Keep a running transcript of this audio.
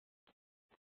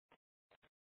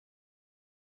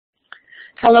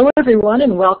Hello everyone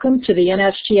and welcome to the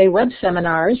NSGA web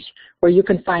seminars where you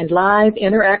can find live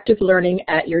interactive learning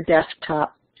at your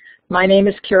desktop. My name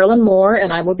is Carolyn Moore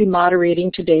and I will be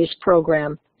moderating today's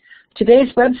program.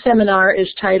 Today's web seminar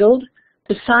is titled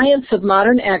The Science of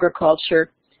Modern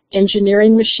Agriculture,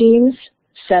 Engineering Machines,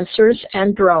 Sensors,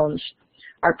 and Drones.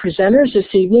 Our presenters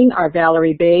this evening are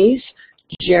Valerie Bays,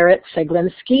 Jarrett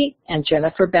Seglinski, and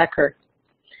Jennifer Becker.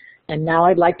 And now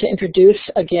I'd like to introduce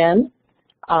again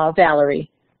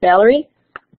Valerie. Valerie?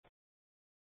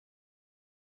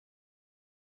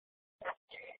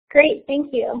 Great,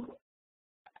 thank you.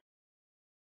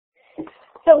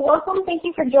 So welcome, thank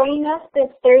you for joining us this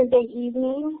Thursday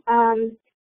evening.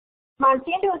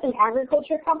 Monsanto is an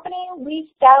agriculture company.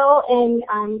 We sell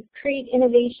and create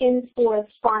innovations for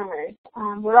farmers.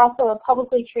 We're also a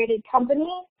publicly traded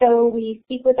company, so we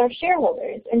speak with our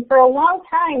shareholders. And for a long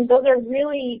time, those are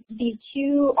really the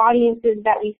two audiences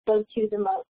that we spoke to the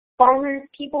most. Farmers,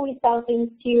 people we sell things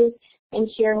to, and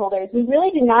shareholders. We really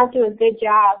did not do a good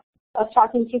job of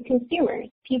talking to consumers,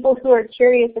 people who are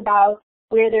curious about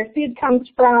where their food comes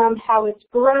from, how it's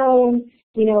grown,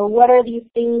 what are these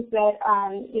things that,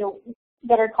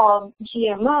 that are called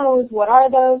GMOs, what are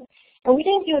those? And we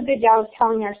didn't do a good job of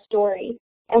telling our story.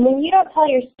 And when you don't tell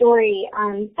your story,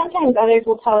 sometimes others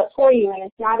will tell it for you and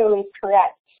it's not always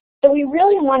correct. So we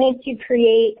really wanted to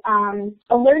create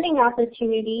a learning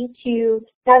opportunity to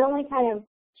not only kind of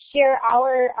share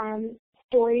our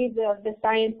stories of the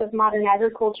science of modern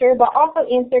agriculture, but also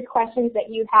answer questions that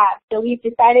you have. So we've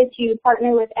decided to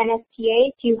partner with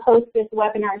NSTA to host this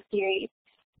webinar series.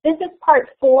 This is part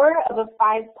 4 of a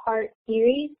 5-part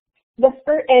series. The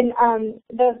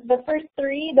first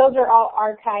 3, those are all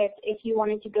archived if you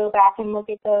wanted to go back and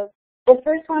look at those. The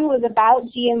first one was about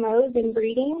GMOs and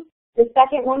breeding. The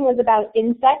second one was about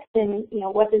insects and,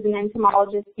 what does an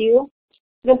entomologist do.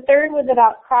 The third was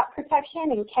about crop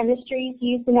protection and chemistries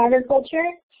used in agriculture.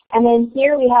 And then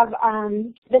here we have,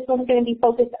 this one's going to be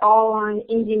focused all on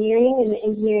engineering and the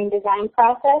engineering design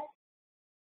process.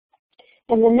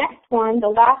 And the next one, the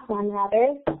last one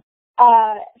rather,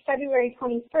 February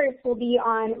 21st will be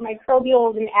on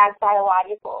microbials and ag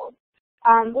biologicals,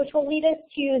 which will lead us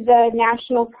to the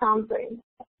national conference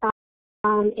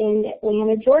in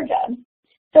Atlanta, Georgia.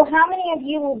 So how many of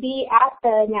you will be at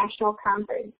the national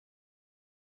conference?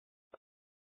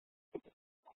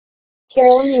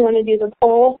 Carolyn, you want to do the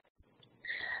poll?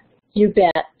 You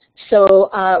bet. So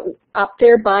up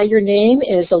there by your name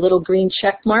is a little green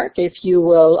check mark. If you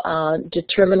will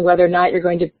determine whether or not you're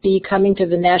going to be coming to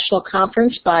the national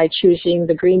conference by choosing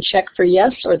the green check for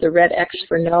yes or the red X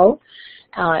for no.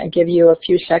 I'll give you a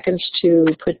few seconds to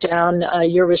put down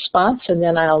your response, and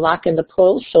then I'll lock in the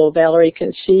poll so Valerie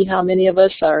can see how many of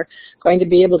us are going to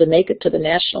be able to make it to the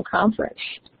national conference.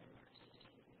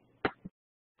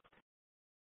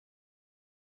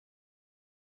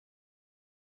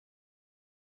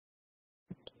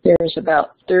 There's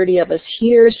about 30 of us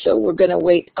here, so we're going to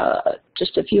wait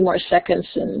just a few more seconds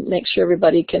and make sure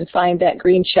everybody can find that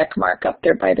green check mark up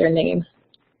there by their name.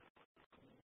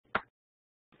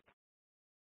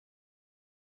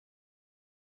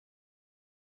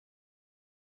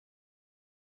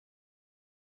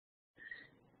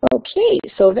 Okay,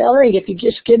 so Valerie, if you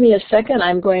just give me a second,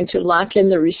 I'm going to lock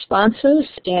in the responses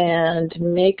and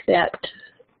make that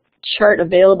chart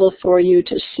available for you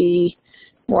to see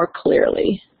more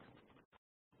clearly.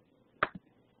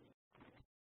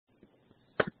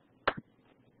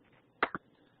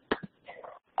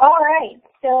 All right,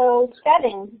 so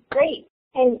 7, great.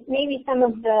 And maybe some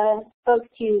of the folks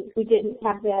who didn't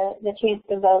have the chance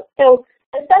to vote. So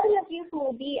the 7 of you who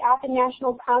will be at the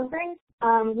national conference,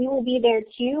 we will be there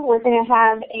too. We're going to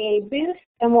have a booth,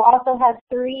 and we'll also have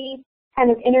 3 kind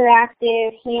of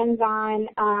interactive,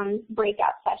 hands-on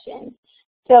breakout sessions.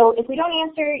 So if we don't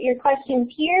answer your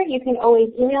questions here, you can always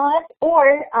email us,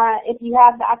 or if you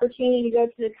have the opportunity to go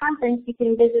to the conference, you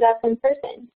can visit us in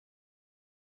person.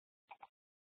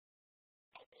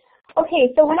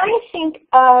 Okay, so when I think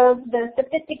of the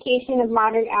sophistication of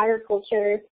modern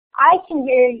agriculture, I can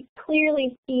very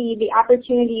clearly see the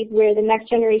opportunities where the next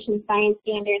generation science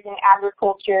standards in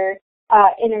agriculture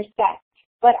intersect.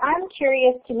 But I'm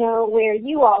curious to know where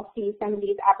you all see some of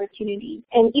these opportunities.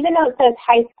 And even though it says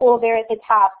high school there at the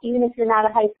top, even if you're not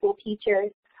a high school teacher,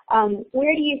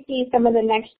 where do you see some of the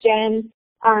next gen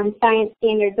science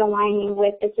standards aligning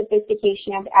with the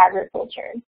sophistication of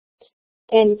agriculture?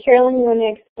 And Carolyn, you want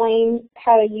to explain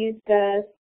how to use the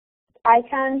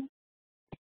icon?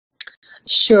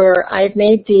 Sure. I've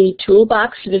made the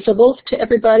toolbox visible to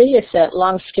everybody. It's that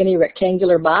long, skinny,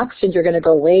 rectangular box, and you're going to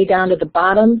go way down to the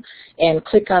bottom and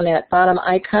click on that bottom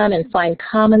icon and find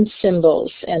common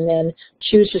symbols, and then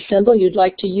choose the symbol you'd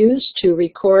like to use to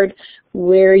record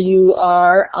where you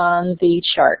are on the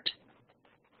chart.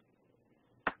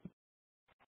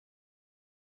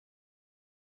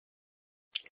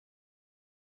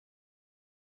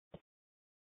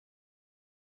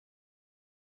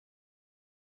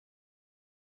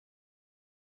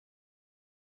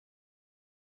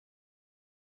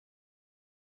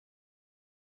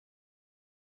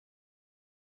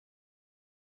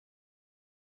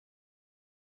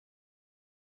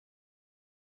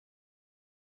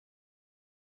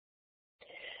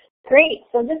 Great.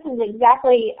 So this is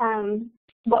exactly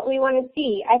what we want to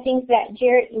see. I think that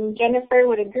Jarrett and Jennifer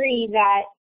would agree that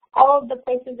all of the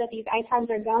places that these icons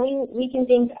are going, we can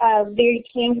think of very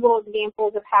tangible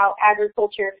examples of how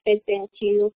agriculture fits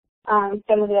into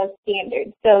some of those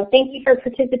standards. So thank you for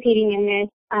participating in this.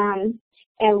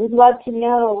 And we'd love to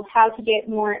know how to get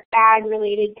more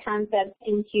ag-related concepts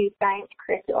into science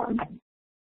curriculum.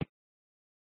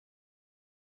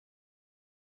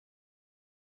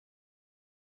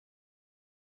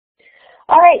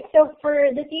 All right, so for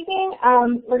this evening,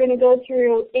 we're going to go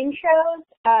through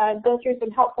intros, go through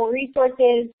some helpful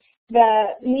resources, the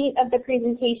meat of the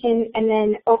presentation, and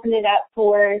then open it up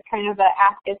for kind of a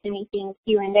Ask Us Anything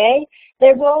Q&A.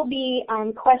 There will be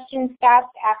question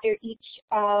stops after each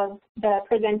of the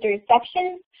presenters'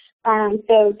 sections,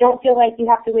 so don't feel like you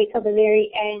have to wait till the very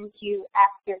end to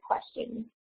ask your questions.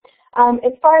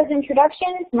 As far as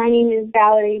introductions, my name is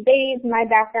Valerie Bays. My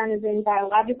background is in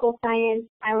biological science.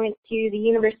 I went to the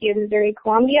University of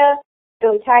Missouri-Columbia,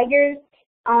 go Tigers.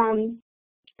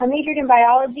 I majored in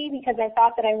biology because I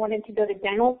thought that I wanted to go to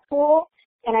dental school,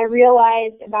 and I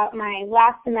realized about my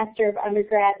last semester of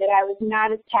undergrad that I was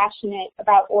not as passionate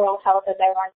about oral health as I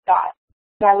once thought,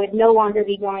 so I would no longer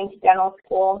be going to dental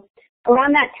school.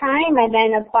 Around that time, I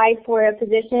then applied for a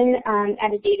position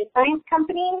at a data science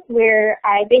company where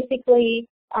I basically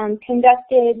I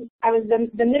was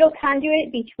the middle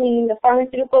conduit between the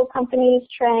pharmaceutical companies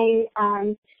trying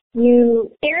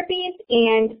new therapies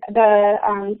and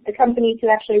the companies who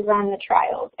actually run the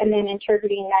trials, and then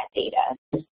interpreting that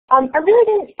data. I really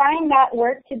didn't find that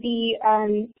work to be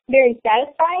very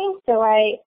satisfying, so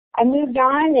I moved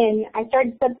on and I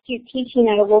started substitute teaching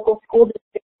at a local school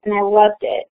district, and I loved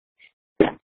it.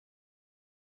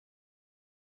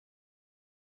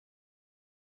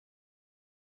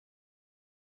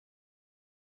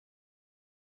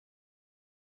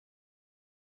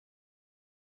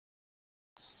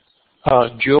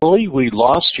 Julie, we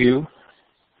lost you.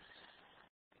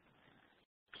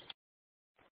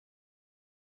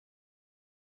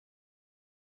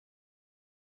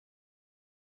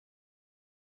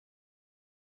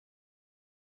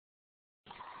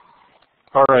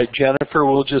 All right, Jennifer,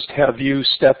 we'll just have you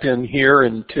step in here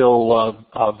until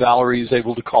Valerie is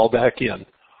able to call back in.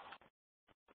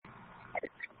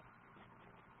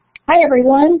 Hi,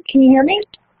 everyone. Can you hear me?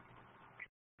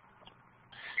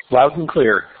 Loud and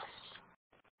clear.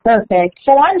 Perfect.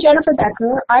 So I'm Jennifer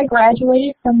Becker. I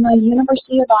graduated from the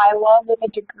University of Iowa with a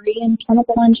degree in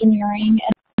chemical engineering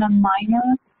and a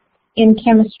minor in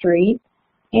chemistry.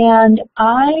 And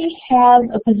I have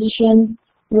a position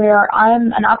where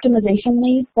I'm an optimization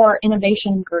lead for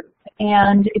innovation group.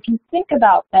 And if you think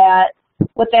about that,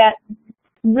 what that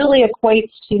really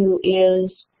equates to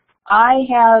is I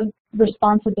have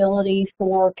responsibility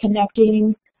for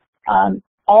connecting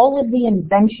all of the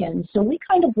inventions. So we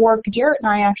kind of work, Jarrett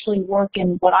and I actually work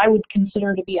in what I would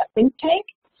consider to be a think tank,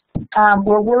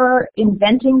 where we're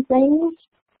inventing things.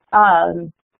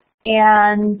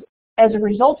 And as a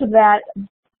result of that,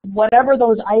 whatever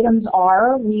those items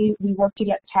are, we work to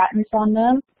get patents on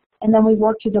them, and then we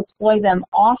work to deploy them.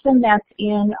 Often that's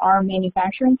in our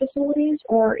manufacturing facilities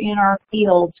or in our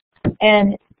fields.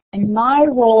 And my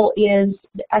role is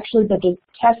actually the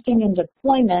testing and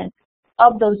deployment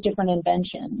of those different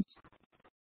inventions.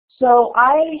 So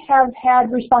I have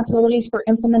had responsibilities for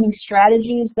implementing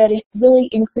strategies that really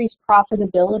increase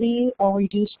profitability or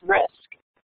reduce risk,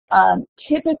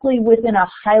 typically within a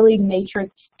highly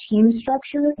matrix team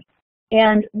structure.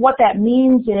 And what that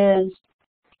means is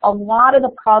a lot of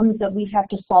the problems that we have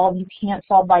to solve, you can't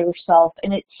solve by yourself,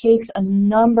 and it takes a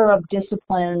number of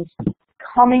disciplines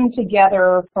coming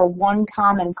together for one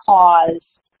common cause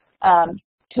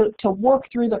to work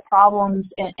through the problems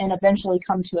and eventually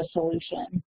come to a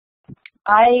solution.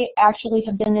 I actually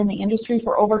have been in the industry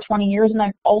for over 20 years, and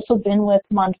I've also been with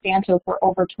Monsanto for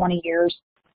over 20 years.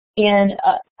 in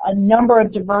a number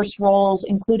of diverse roles,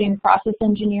 including process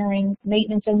engineering,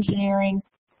 maintenance engineering,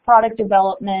 product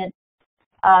development,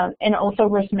 and also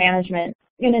risk management.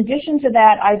 In addition to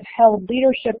that, I've held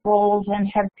leadership roles and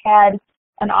have had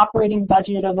an operating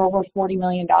budget of over $40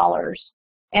 million.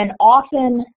 And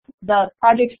often the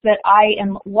projects that I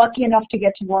am lucky enough to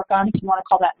get to work on, if you want to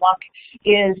call that luck,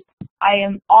 is I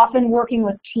am often working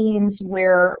with teams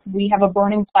where we have a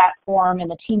burning platform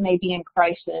and the team may be in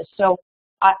crisis. So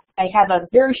I have a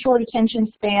very short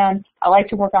attention span. I like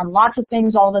to work on lots of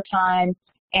things all the time,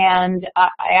 and I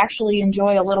actually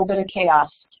enjoy a little bit of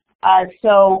chaos.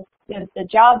 So the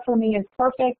job for me is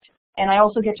perfect, and I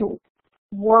also get to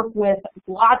work with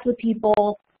lots of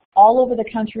people all over the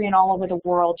country and all over the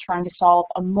world trying to solve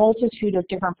a multitude of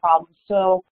different problems.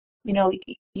 So, you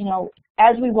know,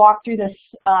 as we walk through this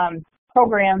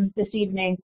program this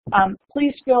evening,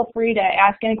 please feel free to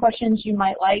ask any questions you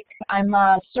might like. I'm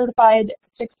a certified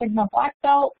Six Sigma Black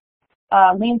Belt,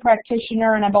 lean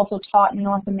practitioner, and I've also taught in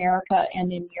North America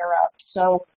and in Europe.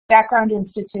 So background in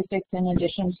statistics in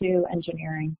addition to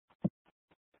engineering.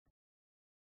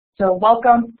 So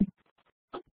welcome.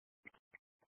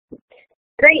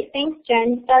 Great, thanks,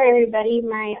 Jen. Sorry, everybody,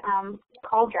 my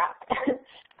call dropped.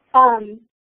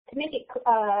 To make it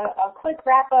a quick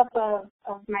wrap-up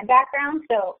of my background,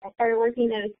 so I started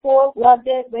working at a school, loved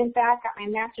it, went back, got my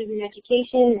master's in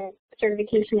education and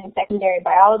certification in secondary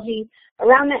biology.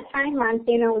 Around that time,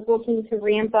 Monsanto was looking to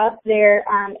ramp up their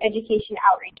education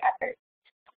outreach efforts.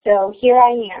 So here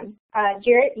I am.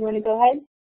 Jarrett, you want to go ahead?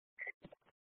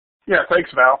 Yeah,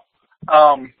 thanks, Val.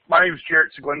 My name is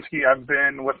Jarrett Zaglinski. I've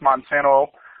been with Monsanto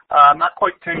not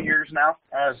quite 10 years now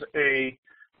as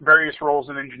various roles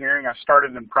in engineering. I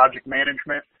started in project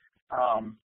management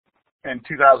in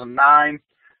 2009,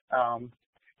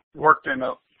 worked in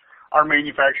our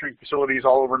manufacturing facilities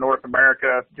all over North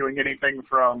America, doing anything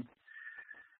from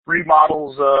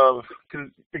remodels of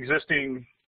existing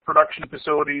production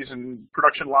facilities and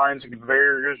production lines and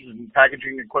conveyors and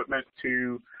packaging equipment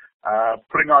to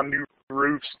putting on new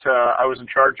roofs. I was in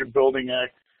charge of building a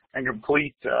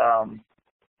complete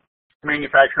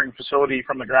manufacturing facility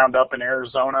from the ground up in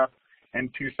Arizona in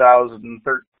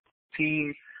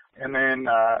 2013, and then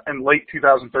in late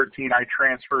 2013 I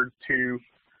transferred to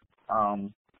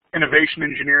innovation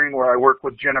engineering, where I work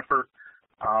with Jennifer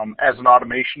as an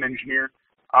automation engineer.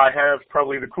 I have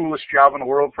probably the coolest job in the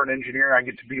world for an engineer. I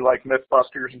get to be like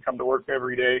Mythbusters and come to work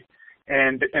every day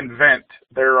and invent.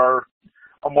 There are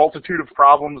a multitude of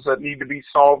problems that need to be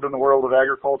solved in the world of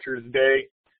agriculture today,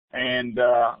 and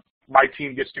my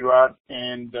team gets to go out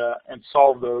and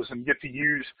solve those and get to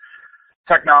use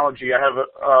technology. I have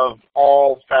of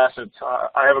all facets.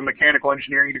 I have a mechanical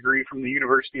engineering degree from the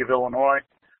University of Illinois,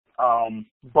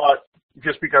 but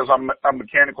just because I'm a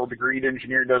mechanical degreed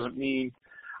engineer doesn't mean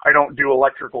I don't do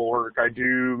electrical work. I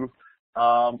do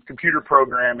computer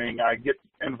programming. I get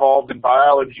involved in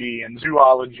biology and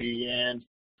zoology and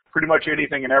pretty much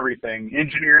anything and everything.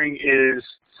 Engineering is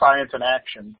science in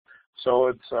action. So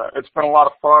it's been a lot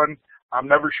of fun. I'm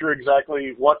never sure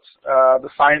exactly what the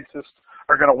scientists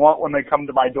are going to want when they come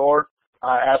to my door,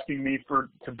 asking me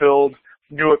to build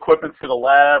new equipment for the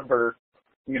lab, or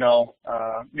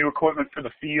new equipment for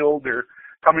the field, or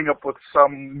coming up with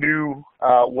some new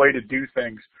way to do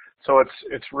things. So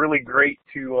it's really great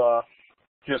to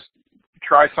just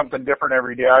try something different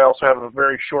every day. I also have a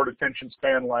very short attention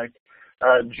span like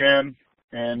Jen,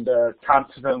 and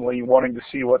constantly wanting to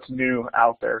see what's new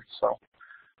out there. So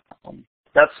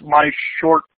that's my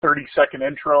short 30-second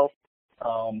intro.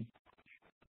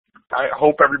 I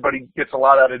hope everybody gets a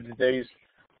lot out of today's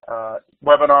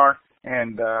webinar,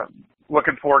 and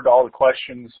looking forward to all the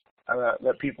questions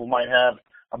that people might have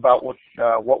about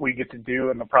what we get to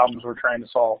do and the problems we're trying to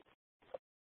solve.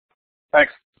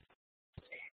 Thanks.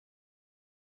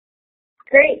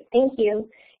 Great, thank you.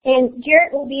 And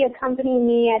Jarrett will be accompanying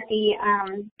me at the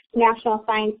National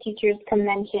Science Teachers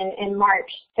Convention in March.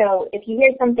 So if you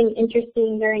hear something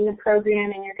interesting during the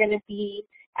program and you're going to be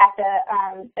at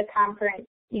the conference,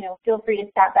 feel free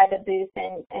to stop by the booth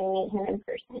and meet him in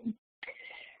person.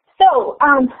 So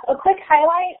a quick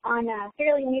highlight on a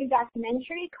fairly new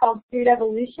documentary called Food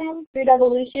Evolution. Food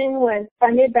Evolution was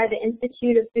funded by the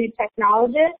Institute of Food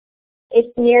Technologists.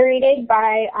 It's narrated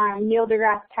by Neil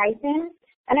deGrasse Tyson.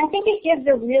 And I think it gives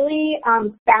a really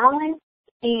balanced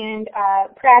and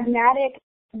pragmatic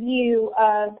view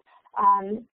of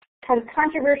kind of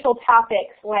controversial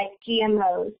topics like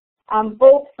GMOs,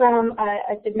 both from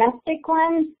a domestic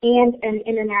lens and an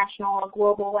international,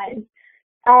 global lens.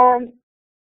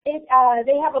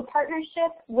 They have a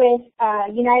partnership with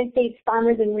United States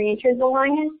Farmers and Ranchers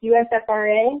Alliance,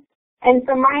 USFRA, And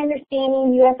from my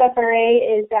understanding,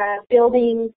 USFRA is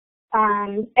building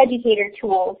educator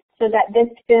tools so that this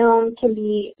film can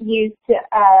be used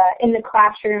in the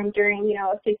classroom during,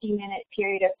 a 50-minute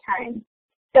period of time.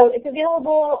 So it's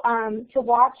available to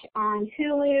watch on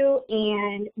Hulu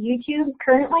and YouTube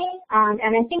currently,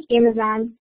 and I think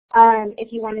Amazon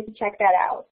if you wanted to check that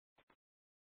out.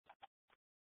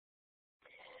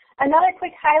 Another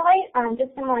quick highlight,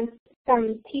 just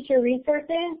some teacher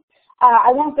resources.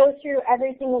 I won't go through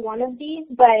every single one of these,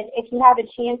 but if you have a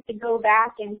chance to go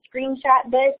back and screenshot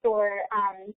this or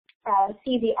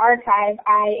see the archive,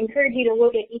 I encourage you to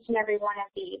look at each and every one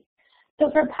of these. So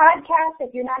for podcasts,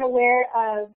 if you're not aware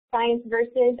of Science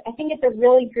Versus, I think it's a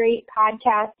really great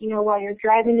podcast, while you're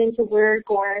driving into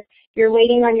work or you're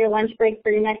waiting on your lunch break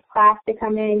for your next class to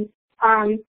come in,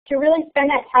 to really spend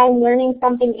that time learning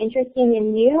something interesting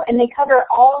and new. And they cover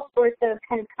all sorts of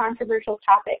kind of controversial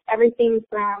topics, everything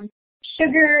from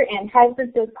sugar and high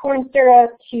fructose corn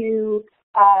syrup to,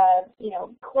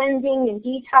 cleansing and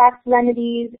detox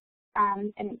remedies,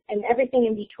 and everything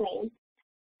in between.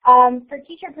 For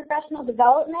teacher professional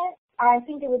development, I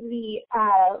think it would be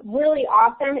really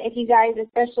awesome if you guys,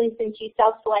 especially since you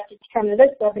self-selected to come to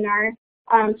this webinar,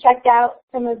 checked out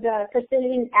some of the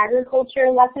precision agriculture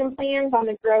lesson plans on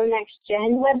the Grow Next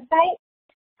Gen website.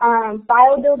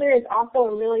 BioBuilder is also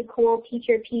a really cool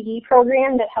teacher PD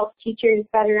program that helps teachers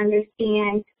better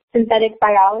understand synthetic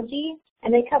biology,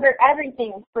 and they cover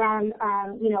everything from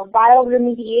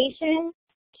bioremediation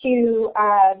to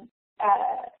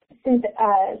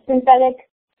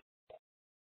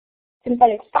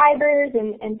synthetic fibers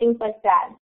and things like that.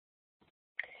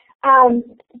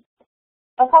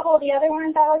 A couple of the other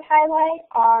ones I would highlight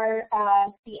are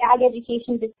the Ag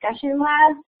Education Discussion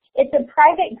Lab. It's a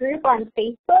private group on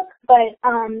Facebook, but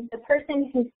the person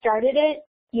who started it,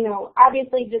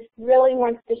 obviously just really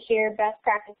wants to share best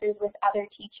practices with other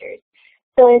teachers.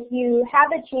 So if you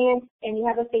have a chance and you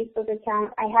have a Facebook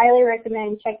account, I highly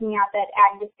recommend checking out that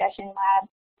Ag Discussion Lab,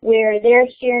 where they're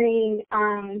sharing,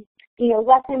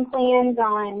 lesson plans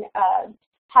on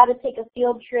how to take a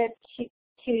field trip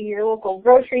to your local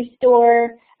grocery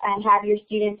store and have your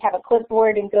students have a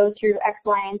clipboard and go through X,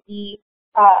 Y, and Z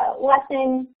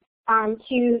lesson,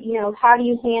 to, how do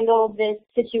you handle this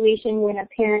situation when a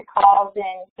parent calls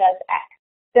and says X.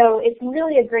 So it's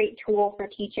really a great tool for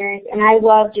teachers, and I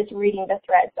love just reading the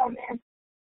threads on there.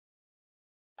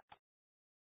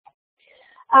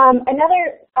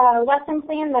 Another lesson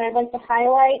plan that I'd like to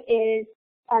highlight is,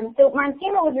 so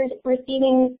Montana was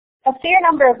receiving a fair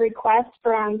number of requests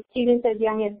from students as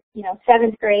young as,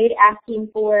 7th grade asking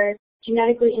for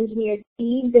genetically engineered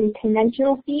seeds and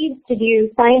conventional seeds to do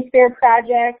science fair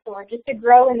projects or just to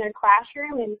grow in their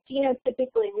classroom and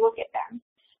phenotypically look at them.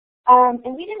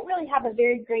 And we didn't really have a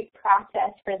very great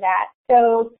process for that.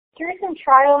 So through some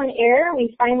trial and error,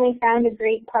 we finally found a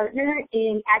great partner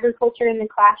in agriculture in the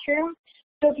classroom.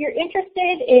 So if you're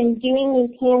interested in doing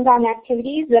these hands-on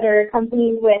activities that are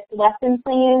accompanied with lesson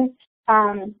plans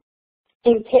and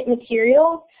kit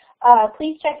materials,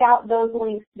 please check out those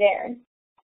links there.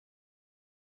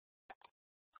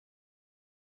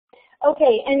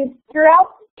 Okay, and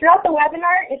throughout the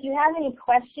webinar, if you have any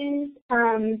questions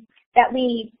that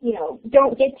we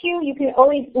don't get to, you can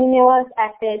always email us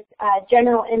at this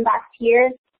general inbox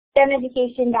here,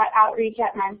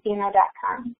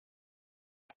 stemeducation.outreach@montano.com.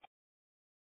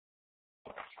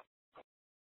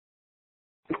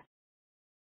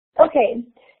 Okay,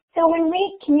 so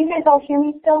can you guys all hear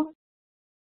me still?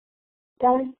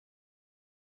 Done?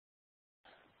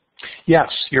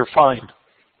 Yes, you're fine.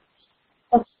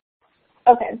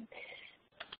 Okay.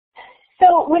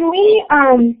 So when we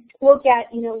look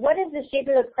at, what is the shape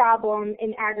of the problem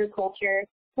in agriculture,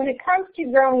 when it comes to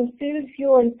growing food,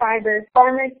 fuel, and fiber,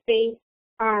 farmers face,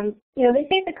 they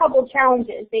face a couple of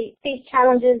challenges. They face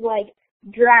challenges like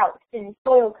droughts and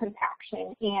soil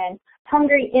compaction and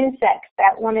hungry insects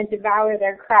that want to devour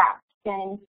their crops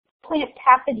and plant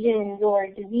pathogens or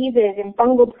diseases and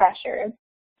fungal pressure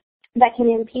that can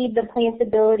impede the plant's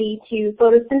ability to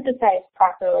photosynthesize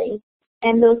properly,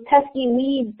 and those pesky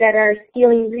weeds that are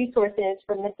stealing resources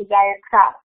from the desired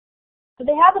crop. So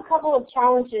they have a couple of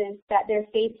challenges that they're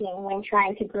facing when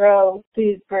trying to grow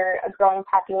food for a growing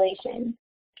population.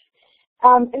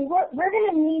 And we're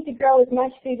going to need to grow as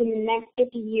much food in the next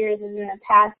 50 years as in the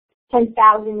past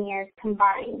 10,000 years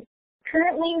combined.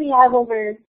 Currently, we have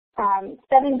over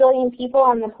 7 billion people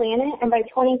on the planet, and by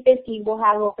 2050, we'll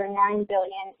have over 9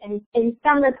 billion. And in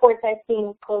some reports, I've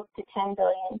seen close to 10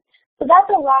 billion. So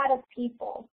that's a lot of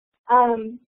people.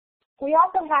 we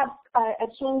also have a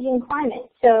changing climate.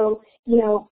 So, you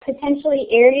know, potentially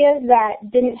areas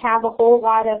that didn't have a whole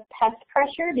lot of pest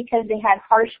pressure because they had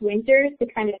harsh winters to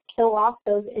kind of kill off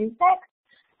those insects,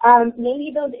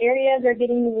 maybe those areas are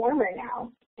getting warmer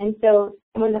now. And so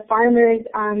when the farmers,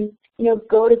 you know,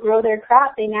 go to grow their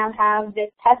crop, they now have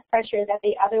this pest pressure that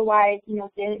they otherwise, you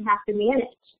know, didn't have to manage.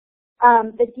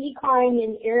 The decline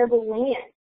in arable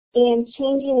land and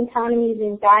changing economies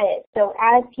and diet. So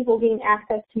as people gain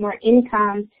access to more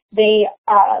income, they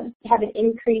have an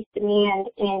increased demand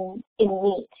in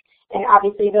meat. And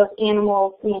obviously those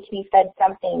animals need to be fed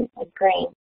something like grain.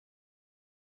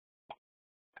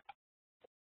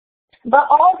 But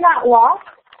all is not lost.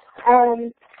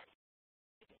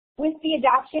 With the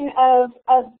adoption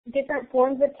of different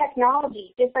forms of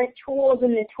technology, different tools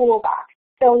in the toolbox.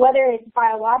 So whether it's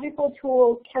biological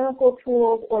tools, chemical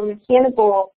tools, or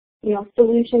mechanical, you know,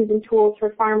 solutions and tools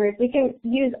for farmers, we can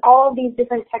use all of these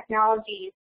different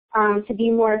technologies to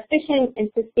be more efficient and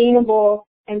sustainable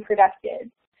and productive.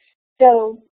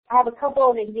 So I have a couple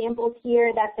of examples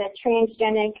here. That's a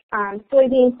transgenic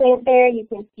soybean plant there. You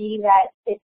can see that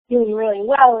it's doing really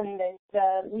well, and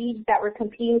the weeds that were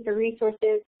competing for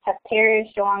resources have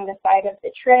perished along the side of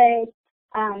the tray.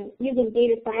 Using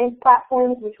data science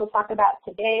platforms, which we'll talk about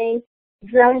today,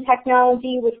 drone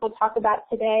technology, which we'll talk about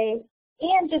today,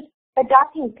 and just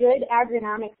adopting good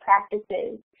agronomic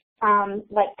practices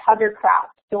like cover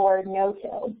crops or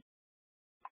no-till.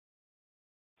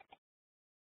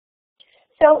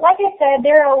 So like I said,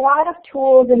 there are a lot of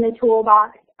tools in the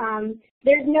toolbox.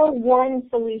 There's no one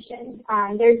solution.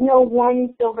 There's no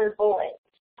one silver bullet.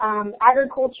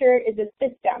 Agriculture is a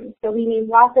system, so we need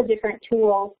lots of different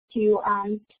tools to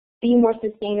be more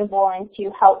sustainable and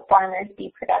to help farmers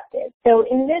be productive. So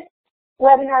in this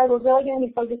webinar, we're really going to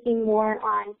be focusing more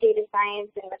on data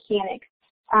science and mechanics.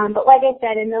 But like I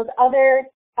said, in those other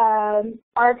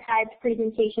archived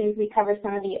presentations, we cover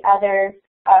some of the other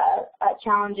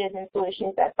challenges and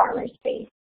solutions that farmers face.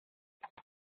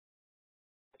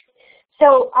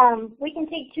 So we can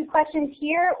take 2 questions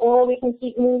here, or we can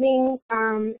keep moving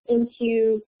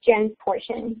into Jen's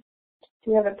portion.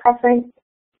 Do you have a preference?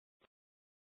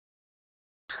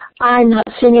 I'm not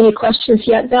seeing any questions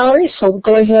yet, Valerie, so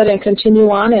go ahead and continue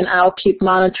on, and I'll keep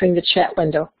monitoring the chat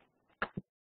window.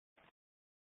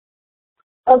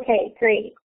 Okay,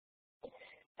 great.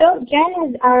 So Jen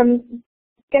is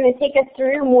going to take us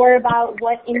through more about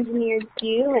what engineers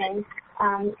do and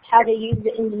how they use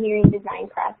the engineering design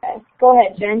process. Go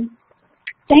ahead, Jen.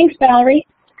 Thanks, Valerie.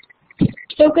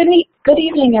 So good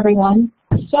evening, everyone.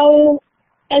 So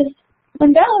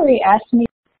when Valerie asked me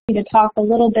to talk a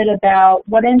little bit about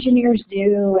what engineers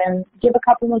do and give a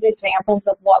couple of examples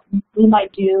of what we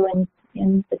might do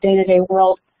in the day-to-day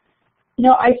world, you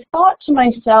know, I thought to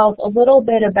myself a little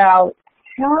bit about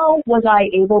how was I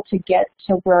able to get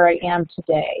to where I am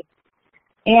today.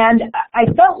 And I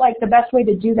felt like the best way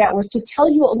to do that was to tell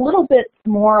you a little bit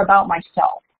more about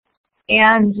myself.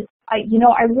 And I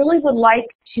really would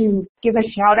like to give a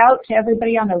shout out to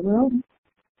everybody on the room.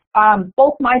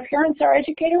 Both my parents are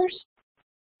educators,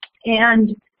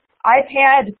 and I've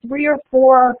had 3 or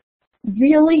 4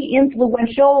 really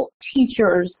influential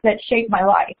teachers that shaped my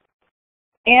life.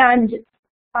 And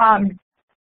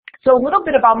so a little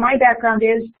bit about my background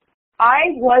is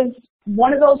I was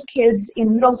one of those kids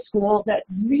in middle school that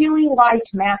really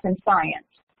liked math and science.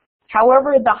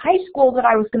 However, the high school that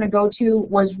I was going to go to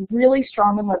was really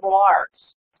strong in liberal arts.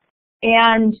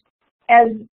 And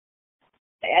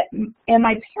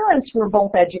my parents were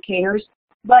both educators,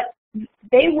 but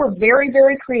they were very,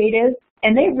 very creative,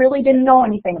 and they really didn't know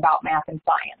anything about math and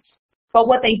science. But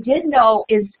what they did know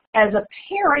is, as a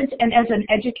parent and as an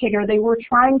educator, they were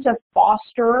trying to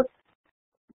foster,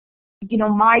 you know,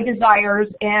 my desires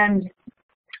and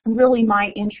really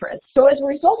my interests. So as a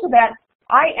result of that,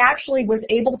 I actually was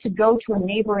able to go to a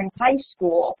neighboring high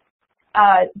school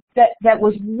that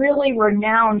was really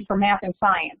renowned for math and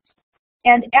science.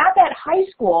 And at that high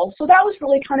school, so that was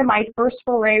really kind of my first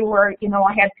foray where, you know,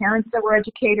 I had parents that were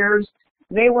educators.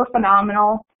 They were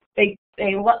phenomenal. They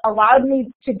allowed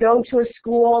me to go to a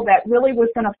school that really was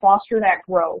going to foster that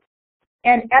growth.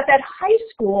 And at that high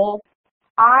school,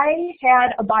 I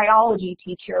had a biology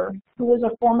teacher who was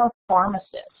a former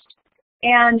pharmacist.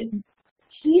 And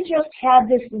he just had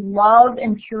this love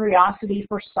and curiosity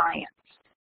for science.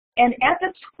 And at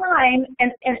the time,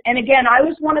 and again, I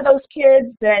was one of those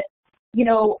kids that, you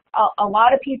know, a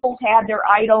lot of people had their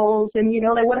idols, and, you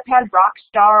know, they would have had rock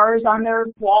stars on their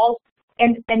walls.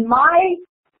 And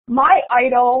my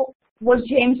idol was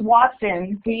James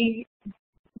Watson, the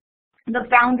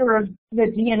founder of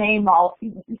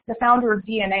the founder of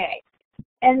DNA.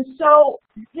 And so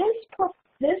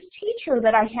this teacher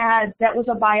that I had that was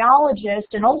a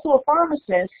biologist and also a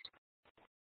pharmacist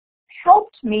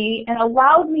helped me and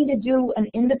allowed me to do an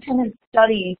independent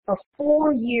study for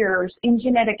 4 years in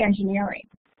genetic engineering.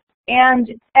 And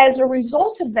as a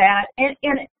result of that,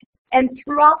 and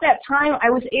throughout that time, I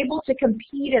was able to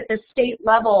compete at the state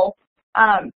level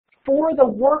for the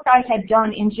work I had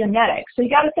done in genetics. So you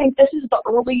got to think this is the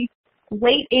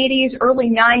late 80s,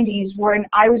 early 90s when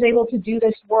I was able to do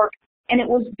this work. And it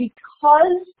was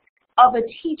because of a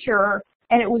teacher,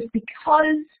 and it was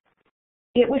because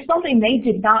it was something they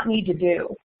did not need to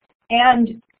do.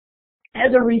 And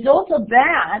as a result of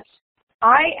that,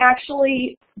 I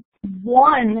actually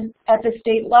won at the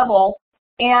state level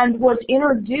and was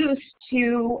introduced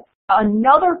to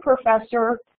another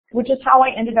professor, which is how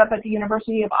I ended up at the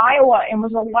University of Iowa, and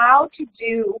was allowed to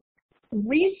do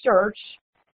research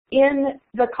in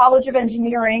the College of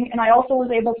Engineering, and I also was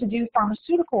able to do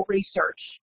pharmaceutical research.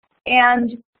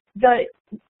 And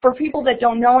for people that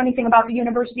don't know anything about the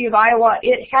University of Iowa,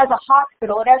 it has a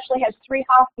hospital. It actually has 3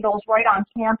 hospitals right on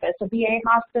campus, a VA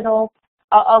hospital,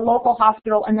 a local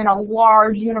hospital, and then a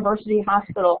large university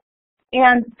hospital.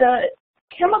 And the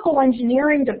chemical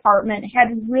engineering department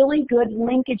had really good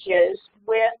linkages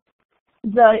with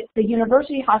the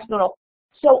university hospital.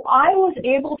 So I was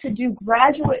able to do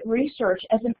graduate research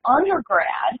as an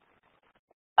undergrad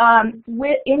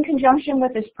in conjunction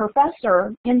with this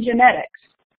professor in genetics.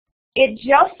 It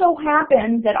just so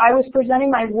happened that I was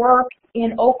presenting my work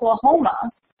in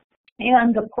Oklahoma,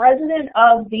 and the president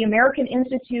of the American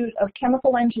Institute of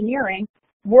Chemical Engineering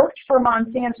worked for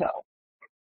Monsanto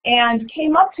and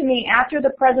came up to me after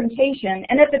the presentation,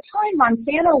 and at the time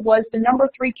Monsanto was the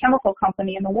 #3 chemical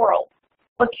company in the world,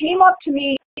 but came up to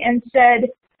me and said,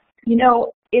 you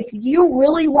know, if you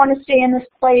really want to stay in this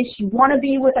place, you want to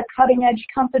be with a cutting edge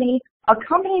company, a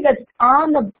company that's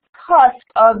on the cusp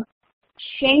of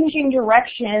changing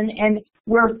direction and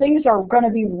where things are going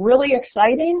to be really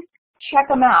exciting, check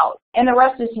them out. And the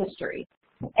rest is history.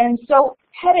 And so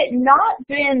had it not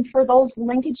been for those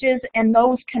linkages and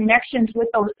those connections with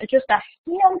those just a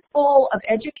handful of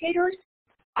educators,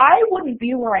 I wouldn't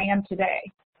be where I am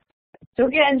today. So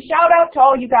again, shout out to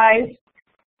all you guys.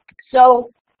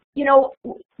 So, you know,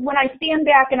 when I stand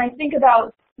back and I think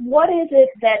about what is it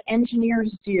that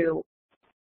engineers do,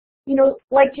 you know,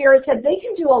 like Jared said, they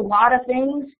can do a lot of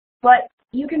things, but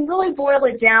you can really boil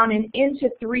it down into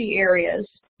 3 areas.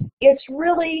 It's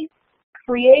really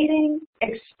creating,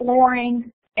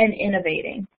 exploring, and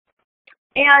innovating.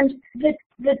 And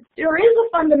there is a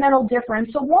fundamental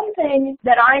difference. So one thing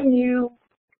that I knew,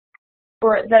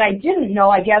 or that I didn't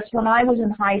know, I guess, when I was in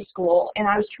high school and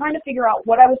I was trying to figure out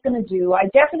what I was going to do, I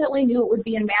definitely knew it would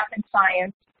be in math and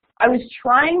science. I was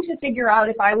trying to figure out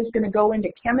if I was going to go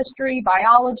into chemistry,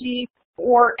 biology,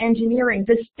 or engineering,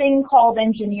 this thing called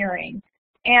engineering.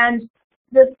 And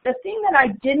the thing that I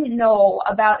didn't know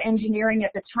about engineering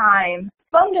at the time,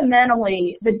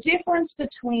 fundamentally, the difference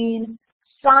between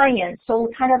science, so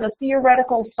kind of the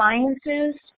theoretical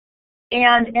sciences,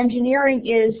 and engineering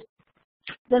is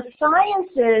the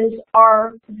sciences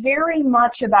are very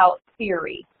much about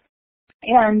theory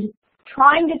and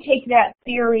trying to take that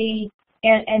theory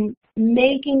and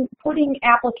putting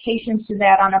applications to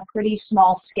that on a pretty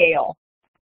small scale.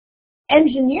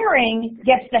 Engineering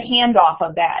gets the handoff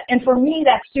of that. And for me,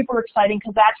 that's super exciting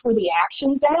because that's where the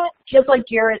action's at. Just like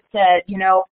Jarrett said, you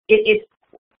know, it's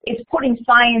putting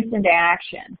science into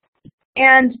action.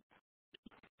 And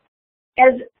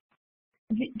as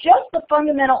just the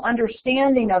fundamental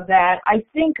understanding of that, I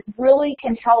think really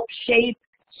can help shape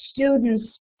students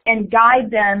and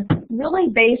guide them really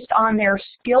based on their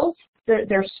skills,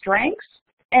 their strengths,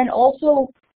 and also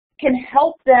can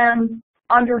help them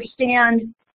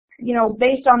understand, you know,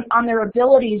 based on their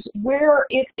abilities, where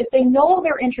if they know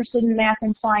they're interested in math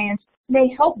and science, may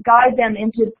help guide them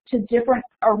into different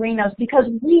arenas, because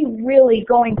we really,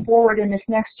 going forward in this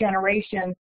next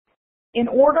generation, in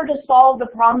order to solve the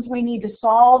problems we need to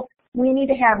solve, we need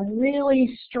to have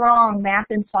really strong math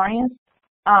and science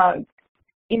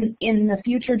in the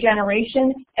future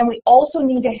generation, and we also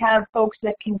need to have folks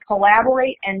that can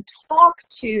collaborate and talk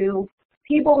to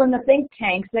people in the think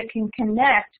tanks that can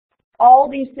connect all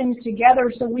these things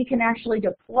together so we can actually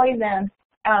deploy them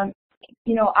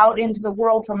you know, out into the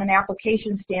world from an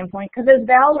application standpoint. Because as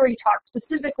Valerie talked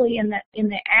specifically in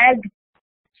the ag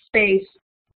space,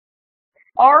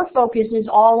 our focus is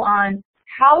all on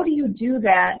how do you do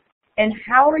that, and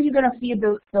how are you going to feed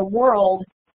the world,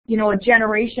 you know, a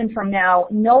generation from now,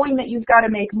 knowing that you've got to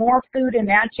make more food in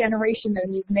that generation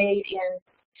than you've made in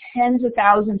tens of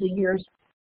thousands of years,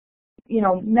 you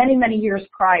know, many, many years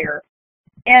prior.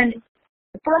 And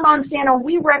for Monsanto,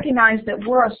 we recognize that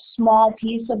we're a small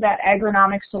piece of that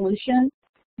agronomic solution,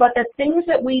 but the things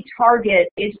that we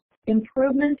target is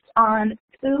improvements on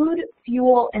food,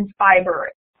 fuel, and fiber.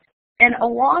 And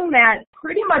along that,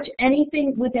 pretty much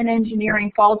anything within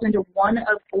engineering falls into one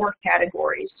of 4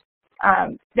 categories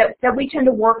that we tend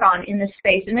to work on in this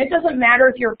space. And it doesn't matter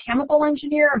if you're a chemical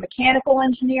engineer, a mechanical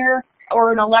engineer,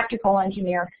 or an electrical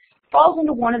engineer. It falls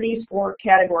into one of these 4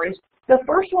 categories. The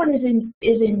first one is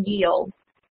in yield.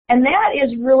 And that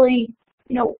is really,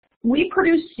 you know, we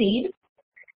produce seed.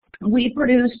 We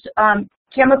produce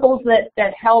chemicals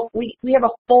that help. We have a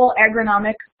full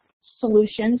agronomic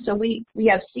solution. So we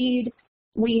have seed.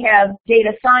 We have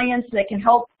data science that can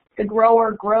help the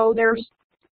grower grow their,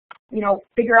 you know,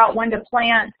 figure out when to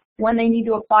plant, when they need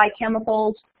to apply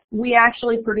chemicals. We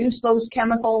actually produce those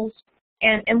chemicals,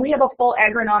 and we have a full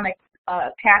agronomic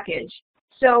package.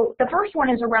 So the first one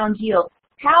is around yield.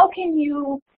 How can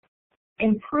you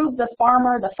improve the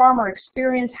farmer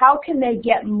experience? How can they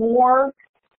get more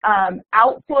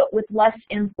output with less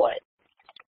input?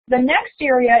 The next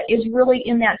area is really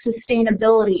in that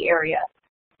sustainability area.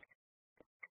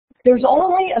 There's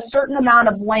only a certain amount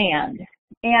of land,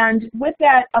 and with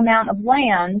that amount of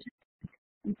land,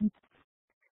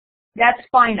 that's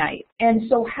finite. And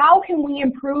so how can we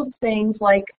improve things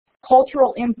like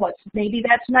cultural inputs? Maybe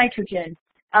that's nitrogen,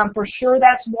 for sure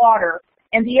that's water,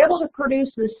 and be able to produce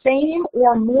the same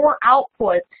or more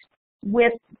outputs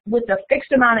with the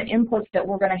fixed amount of inputs that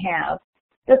we're going to have.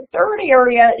 The third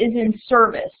area is in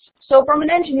service. So from an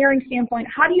engineering standpoint,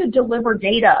 how do you deliver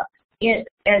data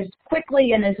as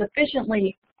quickly and as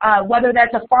efficiently, whether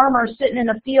that's a farmer sitting in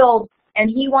a field and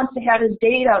he wants to have his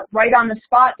data right on the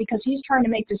spot because he's trying to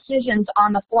make decisions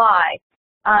on the fly,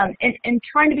 and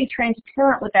trying to be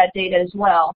transparent with that data as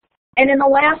well. And then the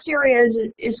last area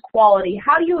is quality.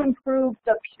 How do you improve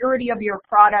the purity of your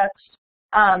products,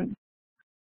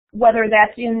 whether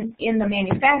that's in the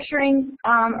manufacturing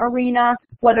arena,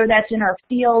 whether that's in our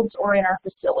fields or in our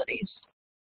facilities.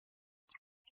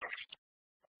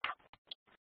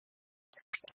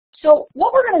 So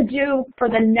what we're going to do for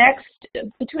the next,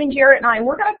 between Jarrett and I,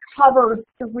 we're going to cover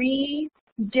 3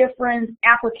 different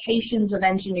applications of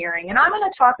engineering. And I'm going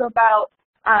to talk about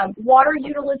water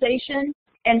utilization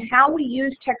and how we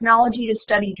use technology to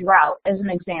study drought as an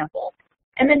example.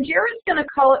 And then Jarrett's going to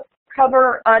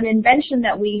cover an invention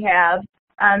that we have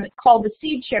called the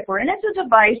seed chipper, and it's a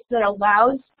device that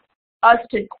allows us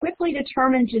to quickly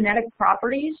determine genetic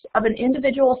properties of an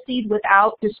individual seed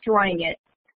without destroying it.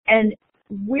 And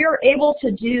we're able to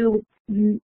do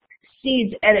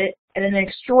seeds at an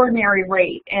extraordinary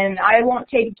rate. And I won't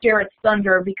take Jarrett's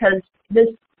thunder because this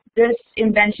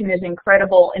invention is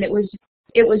incredible, and it was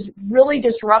really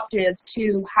disruptive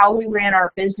to how we ran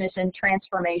our business and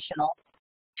transformational.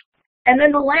 And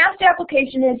then the last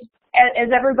application is,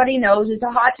 as everybody knows, is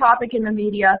a hot topic in the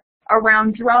media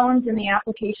around drones and the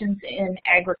applications in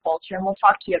agriculture, and we'll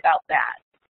talk to you about that.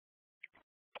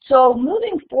 So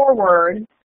moving forward,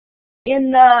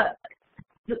 in the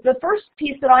first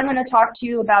piece that I'm going to talk to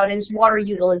you about is water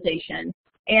utilization,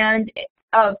 and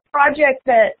a project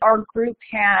that our group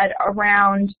had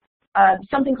around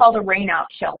something called a rainout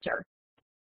shelter.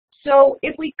 So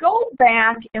if we go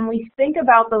back and we think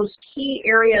about those key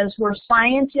areas where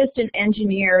scientists and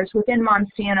engineers within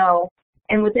Monsanto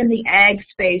and within the ag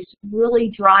space really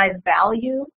drive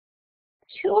value,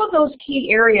 2 of those key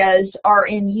areas are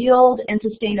in yield and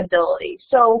sustainability.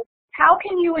 So how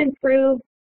can you improve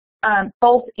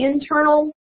both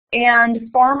internal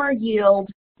and farmer yield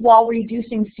while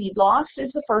reducing seed loss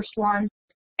is the first one.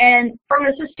 And from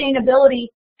a sustainability,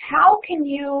 how can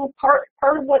you, part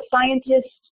of what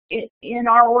scientists in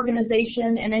our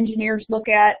organization and engineers look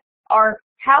at are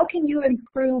how can you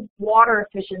improve water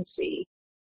efficiency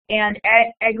and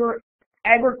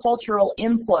agricultural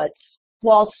inputs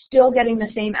while still getting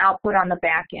the same output on the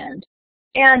back end.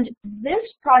 And this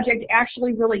project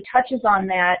actually really touches on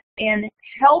that and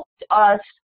helped us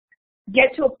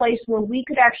get to a place where we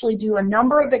could actually do a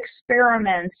number of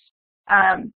experiments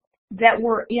that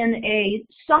were in a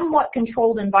somewhat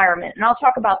controlled environment. And I'll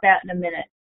talk about that in a minute.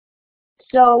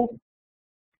 So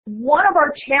one of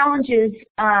our challenges,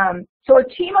 so a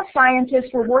team of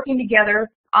scientists were working together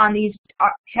on these,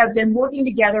 have been working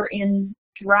together in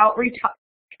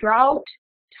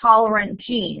drought-tolerant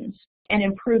genes and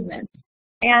improvements.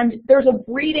 And there's a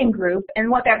breeding group, and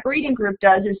what that breeding group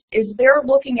does is they're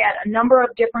looking at a number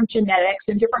of different genetics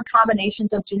and different combinations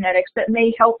of genetics that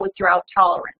may help with drought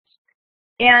tolerance.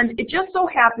 And it just so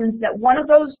happens that one of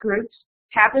those groups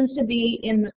happens to be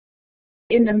in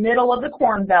the middle of the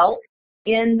Corn Belt,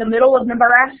 in the middle of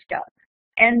Nebraska.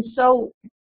 And so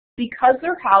because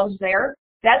they're housed there,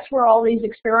 that's where all these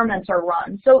experiments are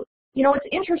run. So, you know, it's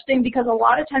interesting because a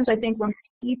lot of times I think when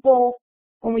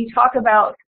we talk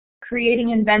about creating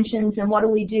inventions and what do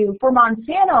we do, for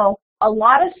Monsanto, a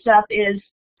lot of stuff is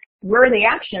where are the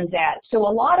actions at. So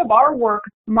a lot of our work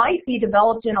might be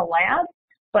developed in a lab,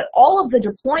 but all of the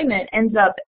deployment ends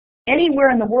up anywhere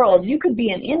in the world. You could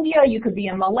be in India, you could be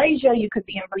in Malaysia, you could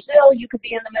be in Brazil, you could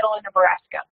be in the middle of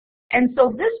Nebraska. And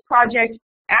so this project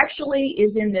actually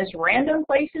is in this random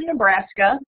place in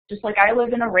Nebraska, just like I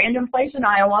live in a random place in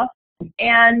Iowa.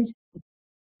 And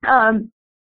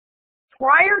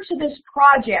prior to this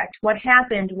project, what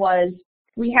happened was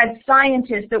we had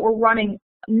scientists that were running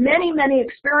many, many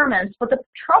experiments, but the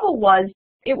trouble was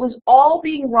it was all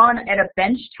being run at a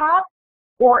bench top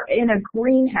or in a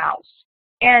greenhouse.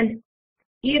 And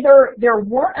either there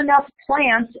weren't enough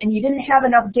plants and you didn't have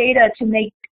enough data to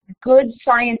make good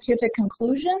scientific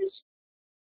conclusions,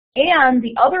 and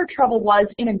the other trouble was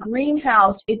in a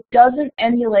greenhouse, it doesn't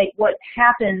emulate what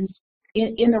happens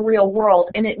in the real world,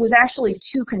 and it was actually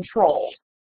too controlled.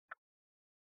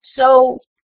 So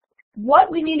what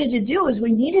we needed to do is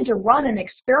we needed to run an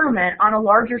experiment on a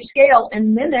larger scale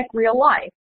and mimic real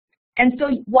life. And so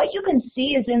what you can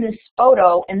see is in this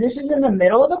photo, and this is in the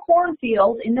middle of a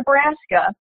cornfield in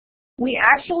Nebraska, we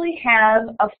actually have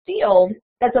a field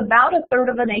that's about 1/3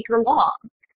 of an acre long,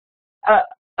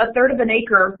 1/3 of an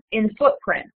acre in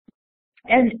footprint.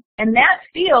 And that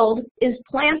field is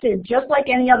planted just like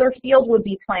any other field would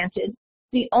be planted.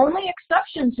 The only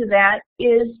exception to that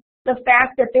is the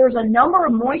fact that there's a number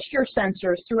of moisture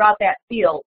sensors throughout that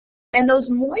field. And those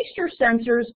moisture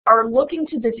sensors are looking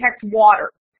to detect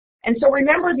water. And so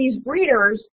remember, these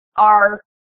breeders are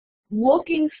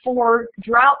looking for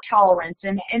drought tolerance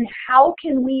and how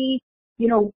can we, you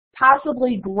know,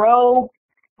 possibly grow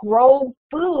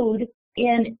food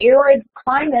in arid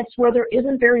climates where there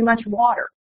isn't very much water.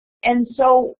 And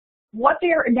so what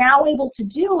they're now able to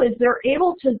do is they're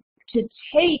able to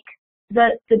take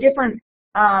the different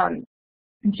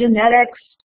genetics,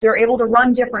 they're able to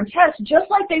run different tests just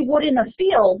like they would in a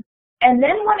field. And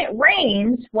then when it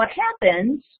rains, what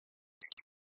happens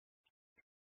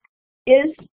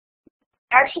is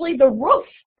actually the roof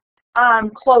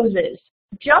closes,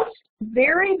 just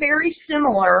very, very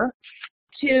similar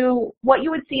to what you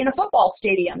would see in a football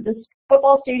stadium. The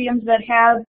football stadiums that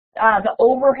have the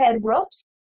overhead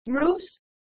roofs,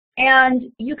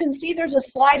 and you can see there's a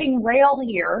sliding rail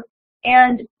here,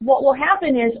 and what will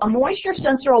happen is a moisture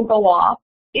sensor will go off,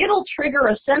 it'll trigger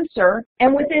a sensor,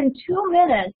 and within 2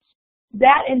 minutes,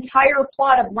 that entire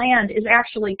plot of land is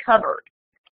actually covered.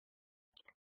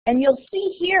 And you'll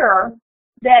see here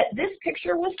that this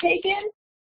picture was taken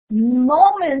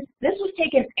this was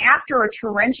taken after a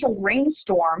torrential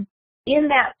rainstorm in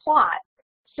that plot.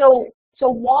 So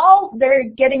while they're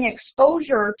getting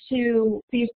exposure to,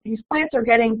 these plants are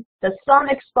getting the sun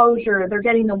exposure, they're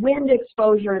getting the wind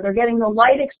exposure, they're getting the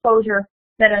light exposure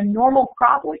that a normal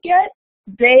crop would get,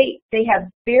 they have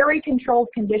very controlled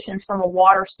conditions from a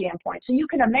water standpoint. So you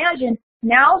can imagine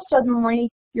now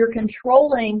suddenly you're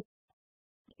controlling,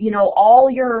 you know,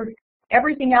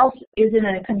 everything else is in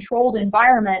a controlled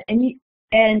environment, and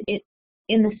it,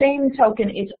 in the same token,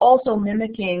 it's also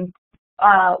mimicking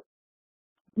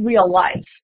real life.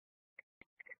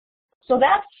 So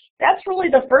that's really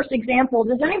the first example.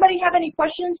 Does anybody have any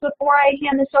questions before I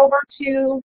hand this over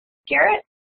to Garrett?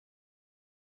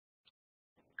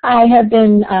 I have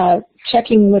been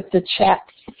checking with the chat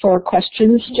for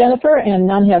questions, Jennifer, and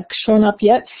none have shown up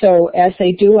yet. So as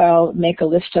they do, I'll make a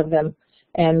list of them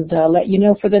and let you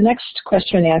know for the next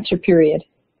question and answer period.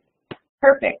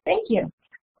 Perfect. Thank you.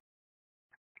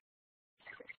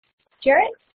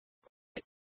 Jarrett?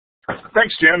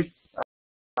 Thanks, Jim.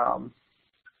 I'm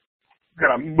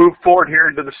going to move forward here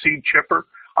into the seed chipper.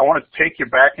 I want to take you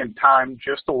back in time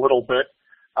just a little bit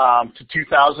to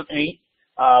 2008.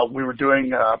 We were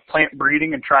doing plant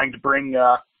breeding and trying to bring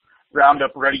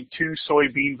Roundup Ready 2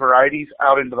 soybean varieties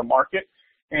out into the market.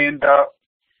 And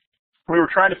we were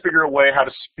trying to figure a way how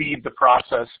to speed the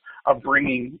process of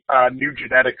bringing new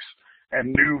genetics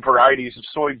and new varieties of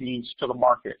soybeans to the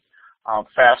market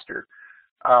faster.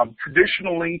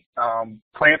 Traditionally,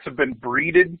 plants have been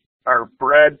bred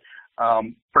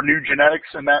for new genetics,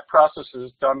 and that process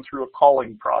is done through a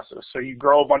culling process. So you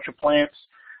grow a bunch of plants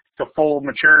to full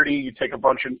maturity, you take a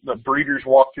bunch of, the breeders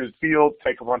walk through the field,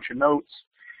 take a bunch of notes,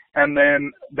 and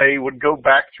then they would go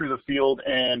back through the field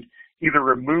and either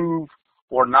remove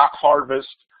or not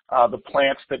harvest the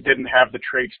plants that didn't have the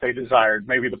traits they desired.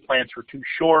 Maybe the plants were too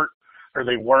short, or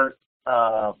they weren't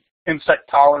insect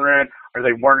tolerant, or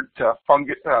they weren't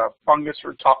fungus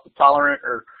or tolerant,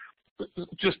 or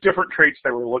just different traits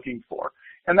they were looking for.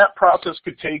 And that process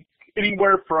could take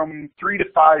anywhere from 3 to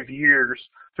 5 years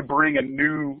to bring a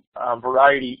new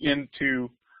variety into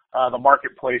the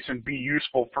marketplace and be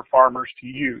useful for farmers to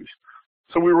use.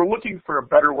 So we were looking for a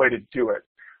better way to do it.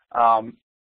 And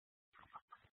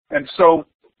so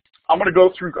I'm going to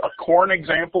go through a corn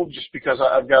example just because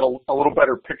I've got a little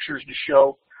better pictures to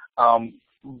show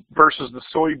versus the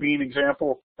soybean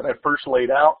example that I first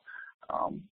laid out.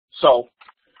 So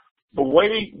the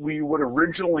way we would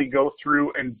originally go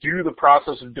through and do the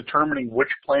process of determining which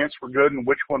plants were good and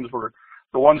which ones were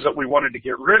the ones that we wanted to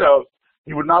get rid of,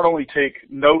 you would not only take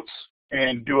notes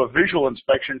and do a visual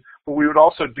inspection, but we would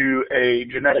also do a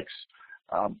genetics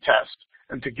test.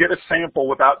 And to get a sample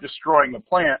without destroying the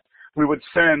plant, we would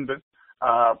send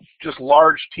just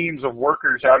large teams of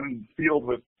workers out in the field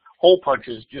with hole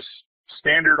punches, just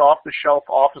standard off-the-shelf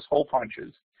office hole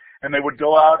punches. And they would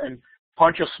go out and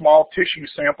punch a small tissue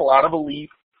sample out of a leaf,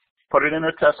 put it in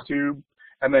a test tube,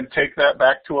 and then take that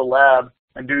back to a lab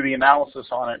and do the analysis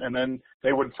on it. And then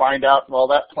they would find out, well,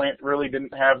 that plant really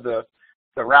didn't have the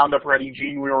Roundup Ready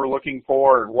gene we were looking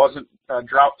for, or wasn't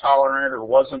drought tolerant, or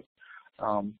wasn't,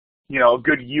 a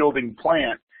good yielding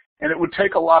plant. And it would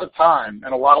take a lot of time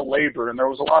and a lot of labor. And there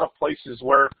was a lot of places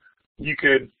where you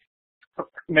could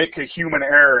make a human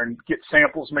error and get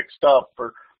samples mixed up,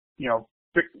 or,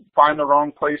 find the wrong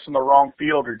place in the wrong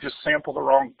field, or just sample the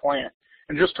wrong plant.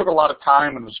 And it just took a lot of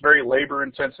time and was very labor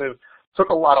intensive, took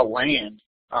a lot of land.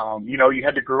 You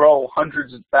had to grow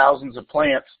hundreds of thousands of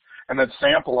plants and then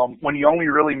sample them when you only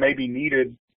really maybe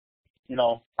needed,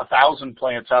 1,000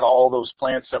 plants out of all those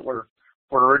plants that were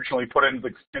originally put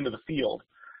into the field.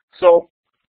 So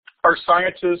our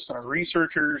scientists and our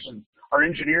researchers and our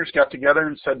engineers got together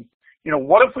and said,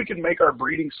 what if we could make our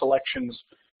breeding selections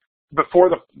before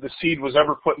the seed was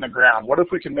ever put in the ground? What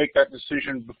if we could make that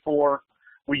decision before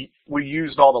we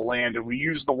used all the land and we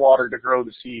used the water to grow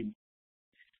the seed?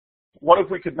 What if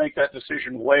we could make that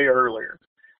decision way earlier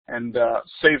and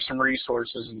save some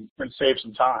resources and save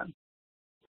some time?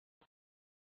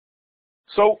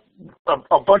 So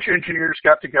a bunch of engineers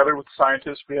got together with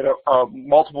scientists. We had a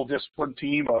multiple discipline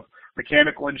team of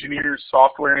mechanical engineers,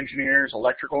 software engineers,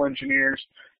 electrical engineers,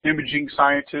 imaging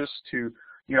scientists who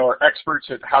are experts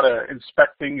at how to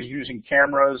inspect things using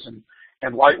cameras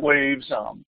and light waves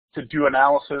to do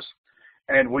analysis.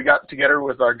 And we got together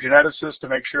with our geneticists to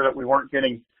make sure that we weren't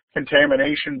getting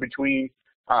contamination between,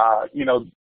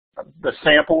 the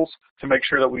samples, to make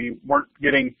sure that we weren't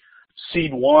getting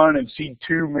seed 1 and seed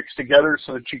 2 mixed together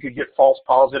so that you could get false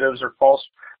positives or false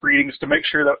readings, to make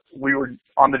sure that we were,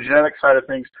 on the genetic side of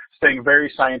things, staying very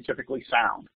scientifically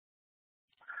sound.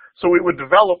 So we would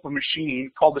develop a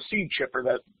machine called the seed chipper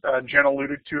that Jen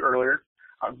alluded to earlier.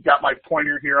 I've got my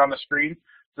pointer here on the screen,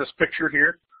 this picture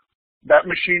here. That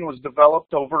machine was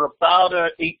developed over about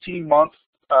an 18-month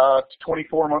to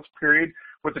 24-month period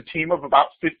with a team of about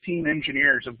 15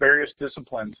 engineers of various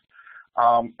disciplines.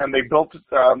 And they built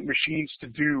machines to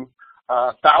do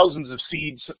thousands of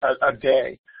seeds a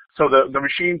day. So the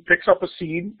machine picks up a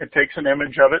seed, it takes an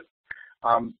image of it.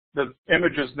 The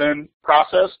image is then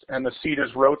processed and the seed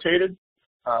is rotated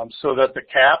so that the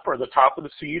cap or the top of the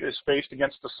seed is faced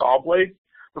against the saw blade.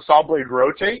 The saw blade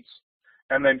rotates,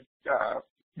 and then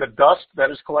the dust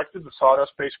that is collected, the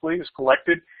sawdust basically, is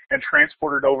collected and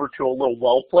transported over to a little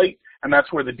well plate, and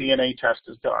that's where the DNA test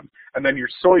is done. And then your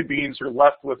soybeans are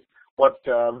left with what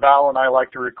Val and I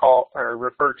like to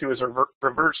refer to as a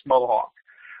reverse mohawk.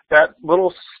 That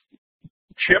little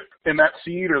chip in that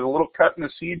seed, or the little cut in the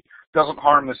seed, doesn't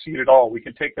harm the seed at all. We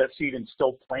can take that seed and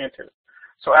still plant it.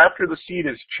 So after the seed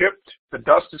is chipped, the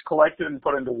dust is collected and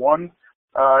put into one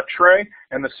tray,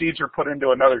 and the seeds are put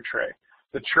into another tray.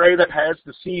 The tray that has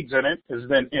the seeds in it is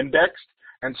then indexed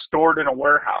and stored in a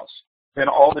warehouse. Then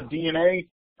all the DNA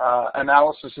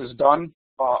analysis is done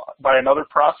by another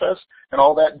process, and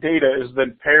all that data is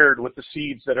then paired with the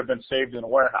seeds that have been saved in a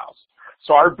warehouse.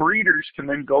 So our breeders can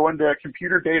then go into a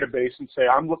computer database and say,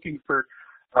 I'm looking for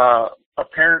a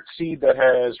parent seed that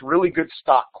has really good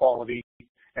stock quality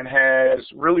and has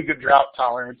really good drought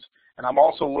tolerance, and I'm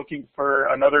also looking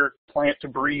for another plant to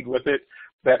breed with it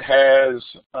that has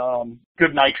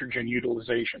good nitrogen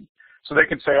utilization. So they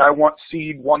can say, I want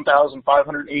seed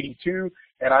 1,582,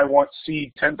 and I want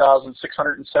seed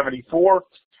 10,674,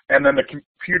 and then the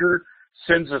computer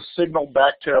sends a signal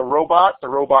back to a robot. The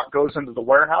robot goes into the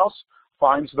warehouse,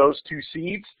 finds those two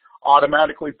seeds,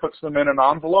 automatically puts them in an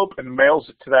envelope, and mails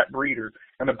it to that breeder.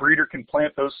 And the breeder can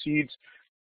plant those seeds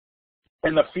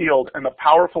in the field. And the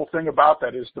powerful thing about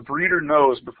that is the breeder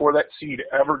knows before that seed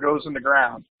ever goes in the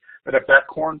ground that if that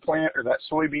corn plant or that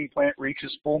soybean plant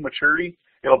reaches full maturity,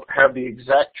 it'll have the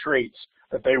exact traits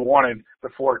that they wanted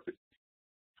before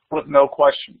with no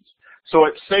questions. So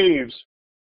it saves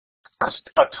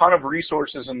a ton of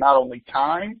resources and not only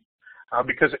time,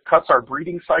 because it cuts our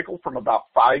breeding cycle from about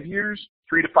 5 years,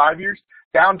 3 to 5 years,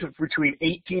 down to between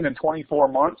 18 and 24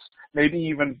 months, maybe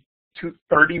even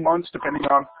 30 months, depending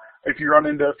on if you run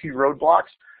into a few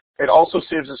roadblocks. It also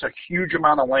saves us a huge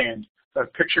amount of land. The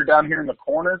picture down here in the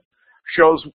corner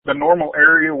shows the normal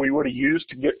area we would have used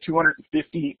to get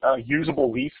 250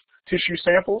 usable leaf tissue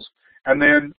samples, and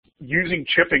then using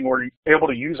chipping, we're able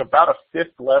to use about a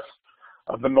fifth less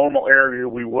of the normal area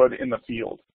we would in the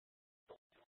field.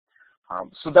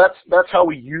 So that's how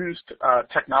we used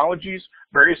technologies,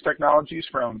 various technologies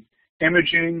from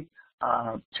imaging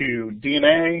to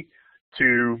DNA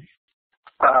to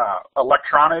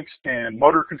electronics and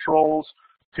motor controls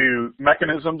to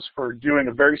mechanisms for doing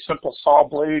a very simple saw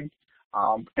blade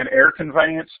and air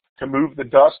conveyance to move the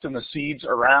dust and the seeds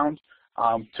around,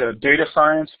 to data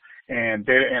science and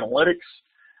data analytics,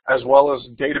 as well as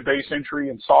database entry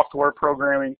and software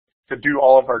programming to do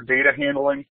all of our data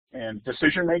handling and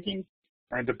decision making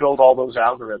and to build all those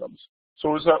algorithms. So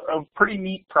it was a pretty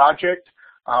neat project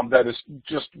that has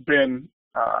just been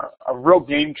a real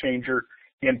game changer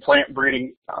in plant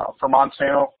breeding for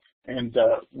Monsanto, and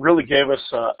really gave us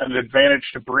an advantage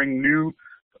to bring new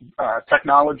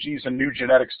technologies and new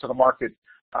genetics to the market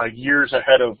years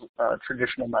ahead of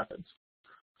traditional methods.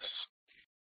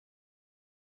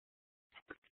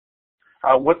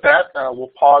 With that,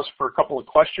 we'll pause for a couple of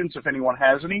questions if anyone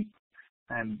has any,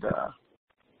 and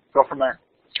go from there.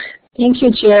 Thank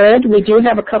you, Jared. We do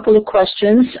have a couple of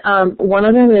questions. One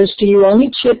of them is, do you only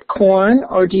chip corn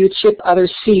or do you chip other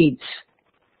seeds?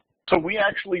 So we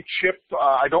actually chip,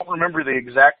 I don't remember the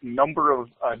exact number of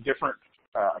different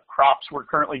crops we're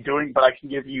currently doing, but I can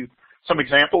give you some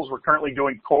examples. We're currently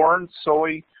doing corn,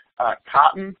 soy,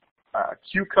 cotton,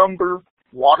 cucumber,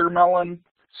 watermelon,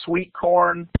 sweet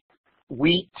corn,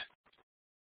 wheat.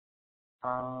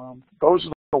 Those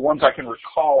are the ones I can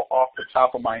recall off the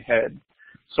top of my head.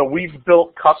 So we've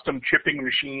built custom chipping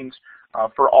machines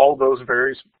for all those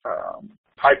various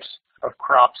types of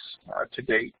crops to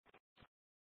date.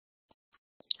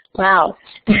 Wow.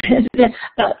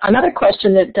 Another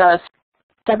question that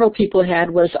several people had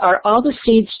was, are all the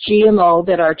seeds GMO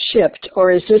that are chipped,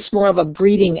 or is this more of a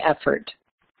breeding effort?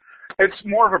 It's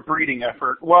more of a breeding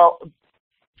effort. Well,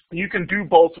 you can do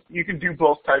both. You can do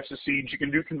both types of seeds. You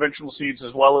can do conventional seeds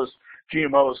as well as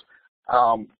GMOs.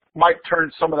 Might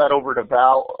turn some of that over to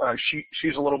Val.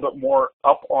 She's a little bit more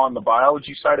up on the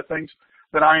biology side of things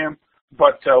than I am,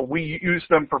 but we use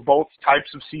them for both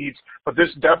types of seeds. But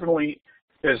this definitely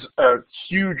is a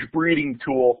huge breeding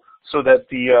tool so that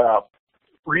the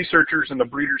researchers and the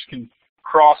breeders can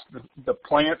cross the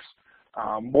plants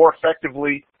more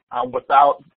effectively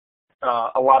without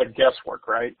a lot of guesswork,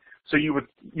 right? So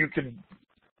you could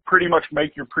pretty much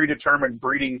make your predetermined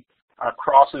breeding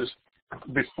crosses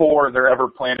before they're ever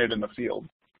planted in the field.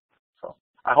 So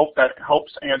I hope that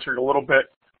helps answer it a little bit.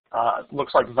 It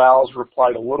looks like Val's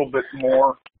replied a little bit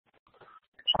more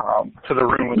to the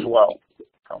room as well.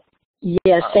 So,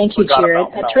 yes, thank you, Jared.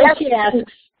 Tracy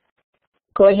asks,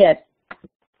 go ahead.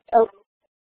 Oh,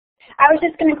 I was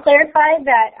just going to clarify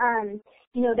that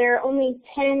there are only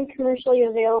 10 commercially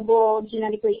available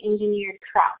genetically engineered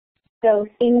crops. So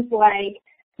things like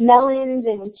melons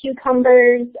and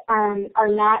cucumbers are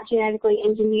not genetically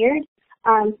engineered.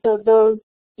 So those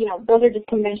are just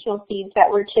conventional seeds that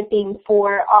we're chipping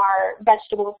for our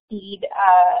vegetable seed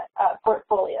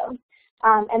portfolio.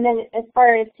 And then as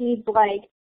far as seeds like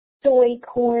soy,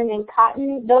 corn, and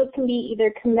cotton, those can be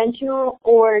either conventional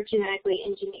or genetically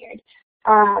engineered.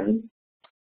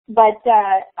 But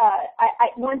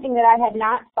one thing that I had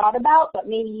not thought about, but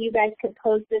maybe you guys could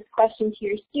pose this question to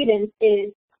your students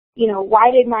is,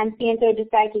 why did Monsanto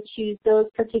decide to choose those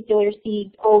particular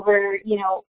seeds over,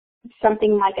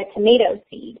 something like a tomato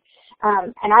seed?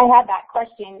 And I had that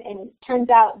question, and it turns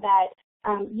out that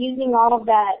using all of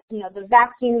that, the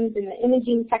vacuums and the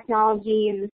imaging technology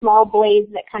and the small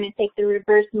blades that kind of take the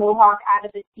reverse mohawk out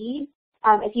of the seed,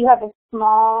 if you have a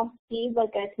small seed like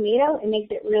a tomato, it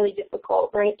makes it really difficult,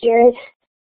 right, Jared?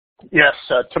 Yes,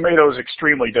 tomato is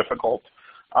extremely difficult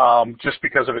just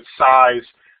because of its size,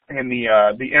 and the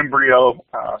embryo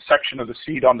section of the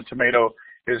seed on the tomato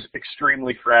is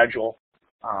extremely fragile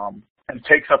and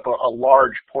takes up a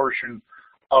large portion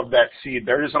of that seed.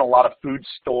 There isn't a lot of food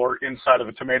stored inside of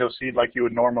a tomato seed like you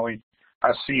would normally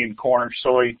see in corn or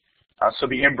soy, so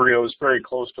the embryo is very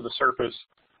close to the surface.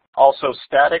 Also,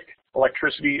 static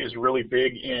electricity is really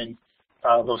big in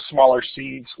those smaller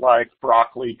seeds like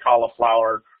broccoli,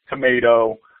 cauliflower,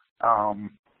 tomato,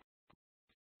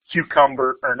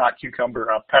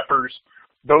 peppers.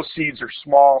 those seeds are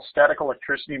small. Static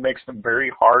electricity makes them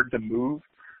very hard to move,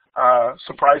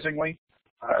 surprisingly,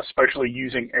 especially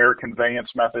using air conveyance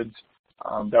methods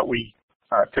that we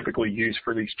typically use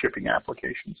for these chipping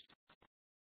applications.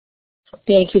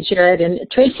 Thank you, Jared. And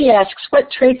Tracy asks, what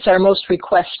traits are most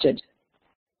requested?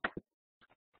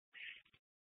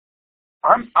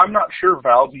 I'm not sure,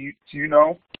 Val. Do you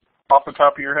know off the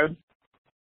top of your head?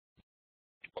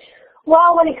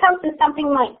 Well, when it comes to something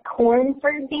like corn, for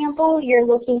example, you're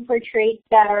looking for traits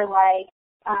that are like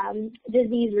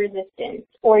disease resistance,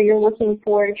 or you're looking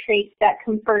for traits that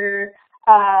confer,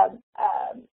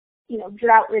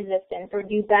 drought resistance, or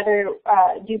do better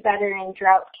in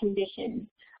drought conditions,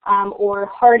 or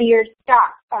hardier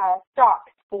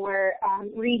stalks for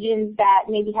regions that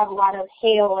maybe have a lot of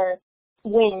hail or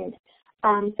wind.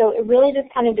 So it really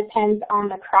just kind of depends on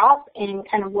the crop and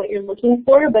kind of what you're looking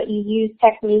for, but you use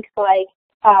techniques like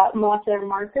molecular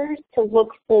markers to look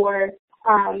for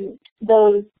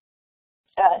those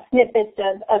snippets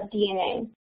of DNA.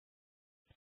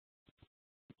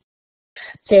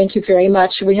 Thank you very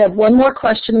much. We have one more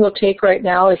question we'll take right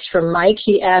now. It's from Mike.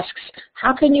 He asks,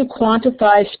 how can you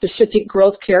quantify specific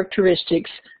growth characteristics,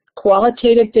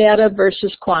 qualitative data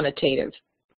versus quantitative?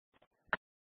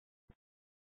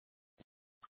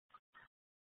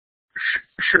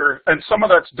 Sure, and some of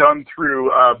that's done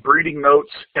through breeding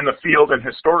notes in the field and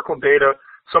historical data.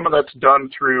 Some of that's done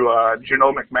through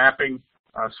genomic mapping,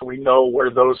 so we know where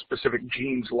those specific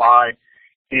genes lie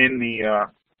in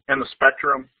the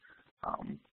spectrum.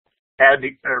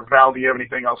 Val, do you have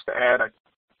anything else to add?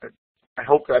 I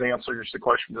hope that answers the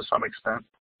question to some extent.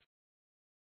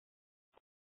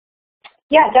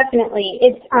 Yeah, definitely.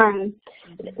 It's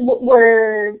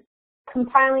we're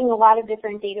compiling a lot of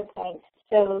different data points.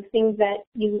 So things that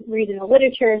you read in the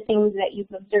literature, things that you've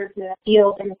observed in the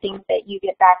field, and things that you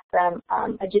get back from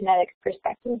a genetics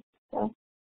perspective. So.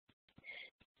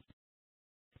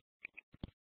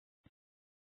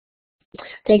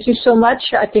 Thank you so much.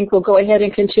 I think we'll go ahead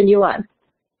and continue on.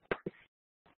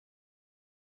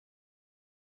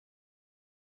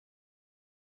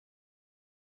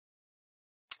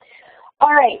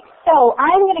 All right, so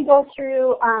I'm going to go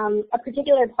through a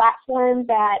particular platform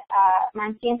that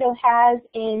Monsanto has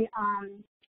in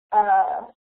a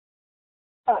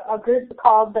group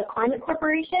called the Climate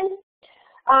Corporation.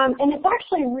 And it's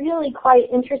actually really quite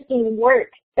interesting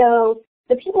work. So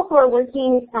the people who are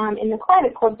working in the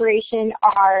Climate Corporation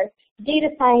are data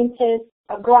scientists,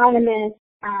 agronomists,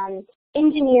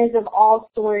 engineers of all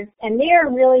sorts, and they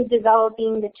are really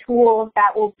developing the tools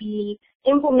that will be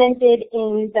implemented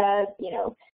in the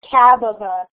cab of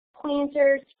a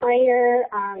planter, sprayer,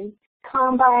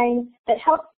 combine that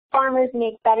helps farmers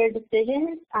make better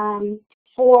decisions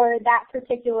for that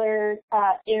particular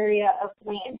area of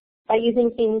land by using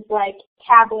things like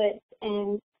tablets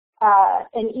and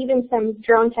even some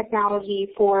drone technology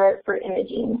for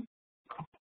imaging.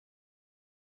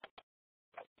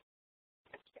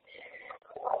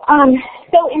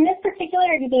 So in this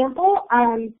particular example,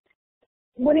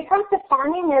 when it comes to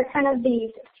farming, there are kind of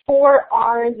these 4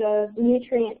 R's of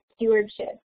nutrient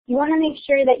stewardship. You want to make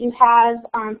sure that you have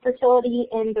fertility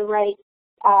in the right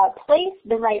place,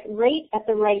 the right rate, at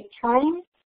the right time.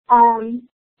 And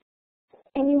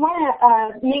you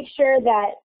want to make sure that,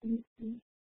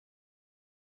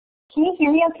 can you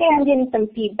hear me okay? I'm getting some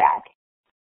feedback.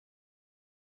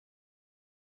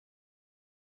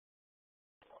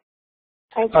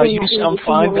 You sound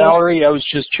fine, Valerie. I was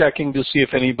just checking to see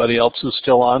if anybody else is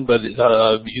still on, but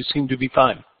you seem to be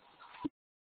fine.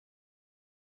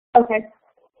 Okay.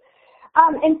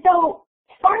 And so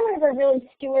farmers are really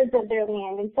stewards of their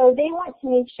land, and so they want to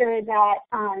make sure that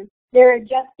they're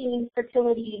adjusting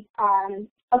fertility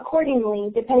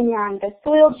accordingly, depending on the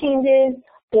soil changes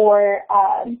or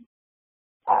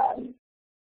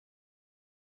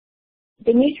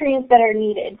the nutrients that are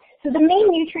needed. So the main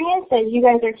nutrients that you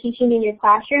guys are teaching in your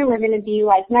classroom are going to be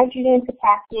like nitrogen,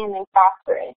 potassium, and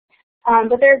phosphorus.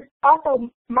 But there's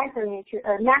also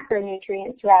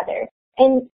macronutrients rather.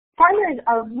 And farmers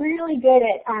are really good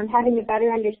at having a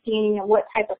better understanding of what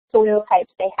type of soil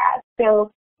types they have.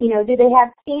 So, do they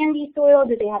have sandy soil?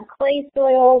 Do they have clay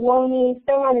soil, loamy,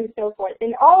 so on and so forth?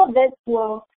 And all of this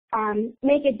will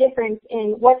make a difference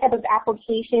in what type of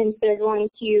applications they're going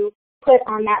to put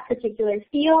on that particular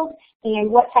field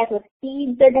and what type of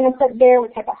seeds they're going to put there,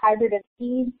 what type of hybrid of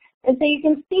seeds. And so you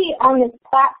can see on this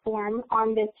platform,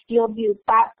 on this field view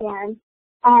platform,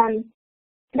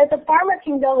 that the farmer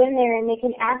can go in there and they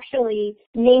can actually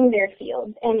name their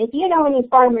fields. And if you know any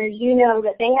farmers, you know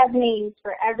that they have names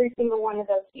for every single one of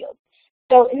those fields.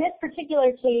 So in this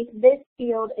particular case, this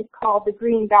field is called the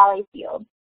Green Valley field.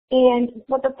 And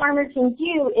what the farmer can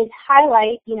do is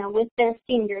highlight, with their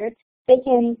finger. They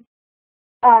can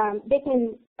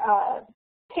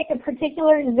pick a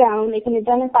particular zone. They can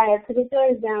identify a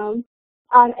particular zone,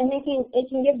 and it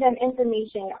can give them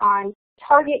information on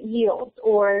target yields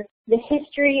or the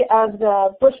history of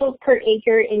the bushels per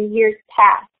acre in years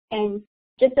past. And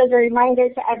just as a reminder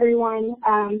to everyone,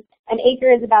 an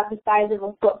acre is about the size of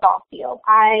a football field.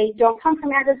 I don't come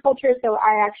from agriculture, so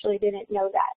I actually didn't know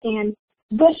that. And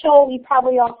bushel, we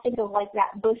probably all think of like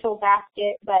that bushel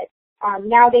basket, but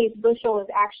nowadays bushel is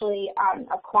actually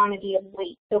a quantity of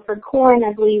weight. So for corn,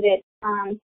 I believe it's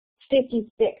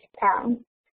 56 pounds.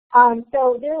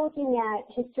 So they're looking at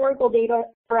historical data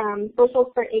from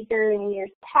bushels per acre in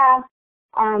years past.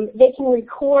 They can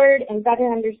record and better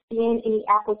understand any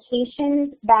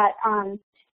applications that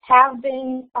have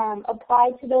been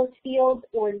applied to those fields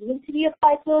or need to be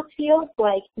applied to those fields,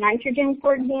 like nitrogen,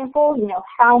 for example,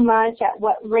 how much, at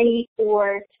what rate,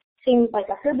 or things like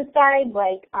a herbicide,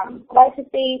 like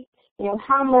glyphosate,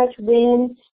 how much,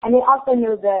 when, and they also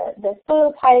know the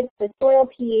soil types, the soil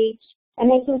pH, and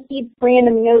they can keep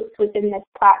random notes within this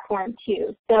platform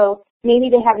too. So maybe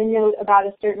they have a note about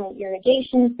a certain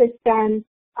irrigation system,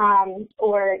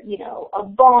 or, a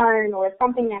barn or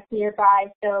something that's nearby,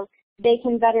 so they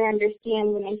can better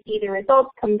understand when they see the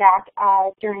results come back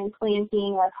during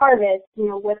planting or harvest,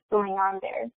 what's going on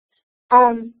there.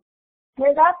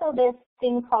 There's also this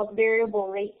thing called variable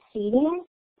rate seeding,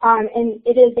 and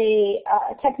it is a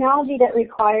technology that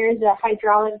requires a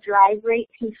hydraulic drive rate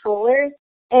controller.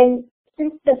 And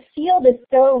since the field is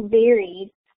so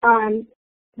varied,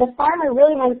 the farmer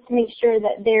really wants to make sure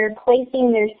that they're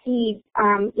placing their seeds,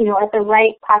 at the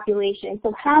right population.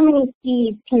 So how many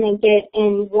seeds can they get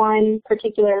in one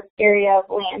particular area of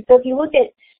land? So if you look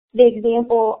at the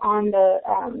example on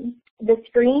the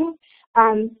screen,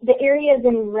 the areas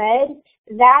in red,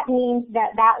 that means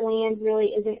that land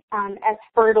really isn't as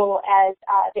fertile as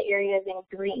the areas in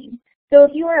green. So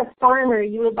if you were a farmer,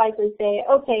 you would likely say,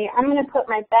 okay, I'm going to put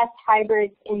my best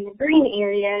hybrids in the green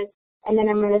areas, and then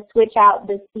I'm going to switch out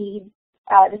the seed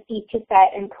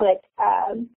cassette and put,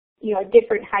 a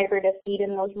different hybrid of seed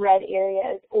in those red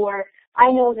areas. Or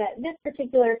I know that this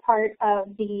particular part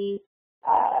of the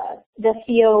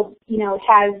field,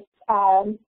 has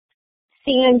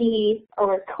sandy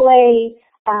or clay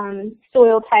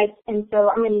soil types, and so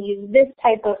I'm going to use this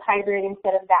type of hybrid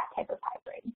instead of that type of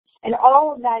hybrid. And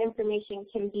all of that information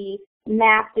can be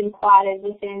mapped and plotted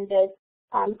within this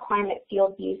climate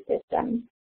field view system.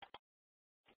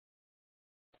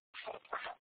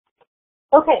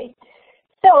 Okay,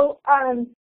 so let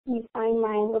me find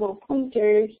my little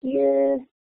pointer here.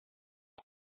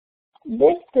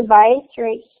 This device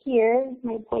right here,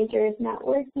 my pointer is not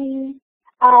working.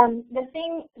 The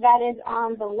thing that is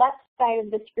on the left side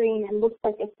of the screen and looks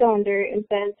like a cylinder and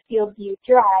says Field View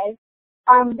Drive,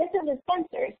 this is a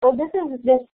sensor. So this is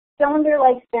this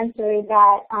cylinder-like sensor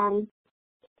that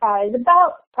is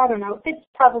about, fits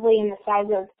probably in the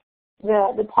size of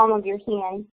the palm of your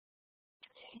hand.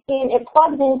 And it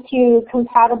plugs into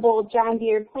compatible John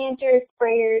Deere planters,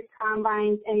 sprayers,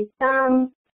 combines, and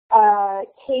some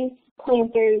case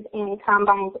planters and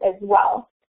combines as well.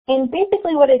 And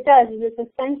basically what it does is it's a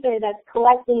sensor that's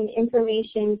collecting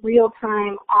information real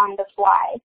time on the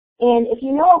fly. And if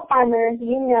you know a farmer,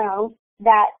 you know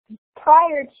that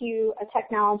prior to a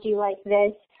technology like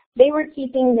this, they were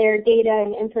keeping their data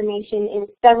and information in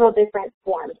several different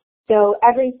forms. So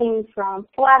everything from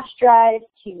flash drives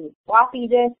to floppy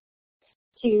disks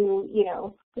to,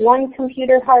 one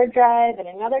computer hard drive and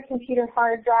another computer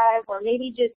hard drive, or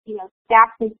maybe just,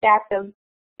 stacks and stacks of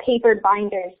paper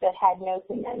binders that had notes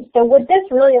in them. So what this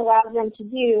really allows them to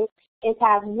do is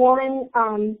have one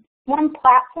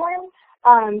platform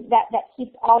that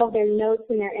keeps all of their notes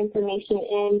and their information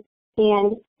in,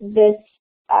 and this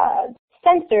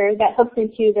sensor that hooks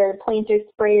into their planter,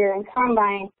 sprayer, and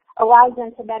combine allows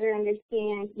them to better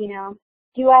understand,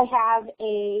 do I have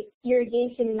a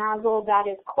irrigation nozzle that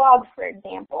is clogged, for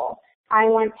example? I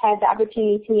once had the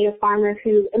opportunity to meet a farmer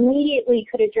who immediately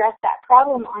could address that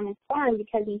problem on his farm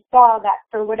because he saw that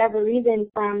for whatever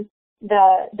reason from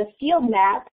the field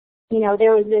map,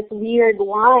 there was this weird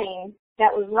line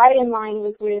that was right in line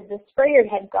with where the sprayer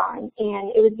had gone,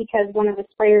 and it was because one of the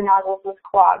sprayer nozzles was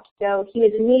clogged. So he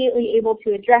was immediately able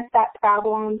to address that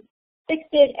problem, fix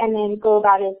it, and then go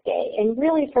about his day. And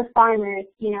really for farmers,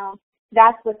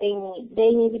 that's what they need. They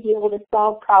need to be able to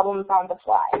solve problems on the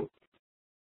fly.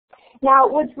 Now,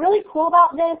 what's really cool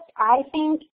about this, I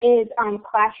think, is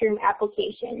classroom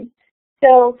application.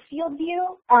 So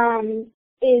FieldView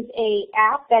is an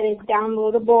app that is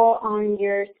downloadable on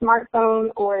your smartphone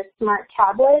or smart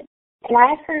tablet. And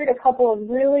I've heard a couple of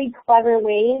really clever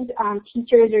ways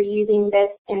teachers are using this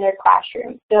in their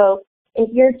classroom. So if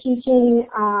you're teaching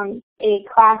a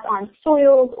class on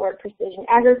soils or precision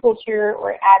agriculture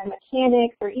or ag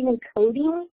mechanics or even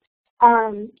coding,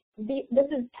 this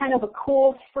is kind of a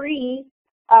cool free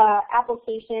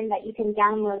application that you can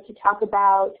download to talk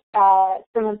about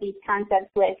some of these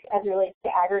concepts with as it relates to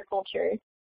agriculture.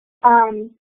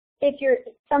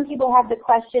 Some people have the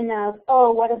question of,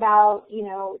 oh, what about, you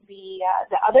know, the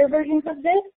other versions of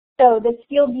this? So this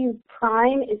FieldView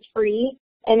Prime is free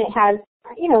and it has,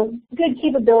 you know, good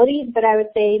capabilities, but I would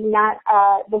say not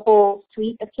the whole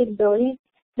suite of capabilities.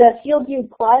 The FieldView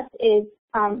Plus is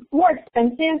more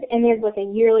expensive, and there's like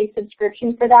a yearly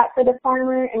subscription for that for the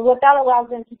farmer. And what that allows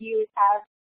them to do is have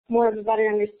more of a better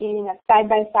understanding of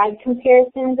side-by-side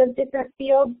comparisons of different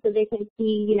fields, so they can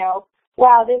see, you know,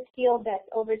 wow, this field that's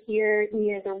over here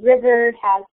near the river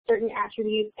has certain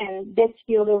attributes, and this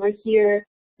field over here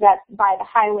that's by the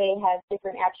highway has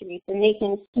different attributes, and they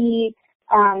can see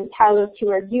how those two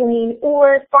are doing.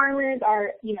 Or farmers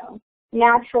are, you know,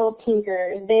 natural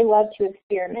tinkers. They love to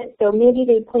experiment. So maybe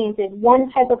they planted one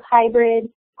type of hybrid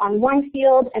on one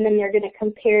field, and then they're going to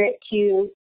compare it to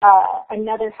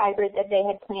another hybrid that they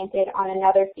had planted on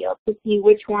another field to see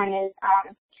which one is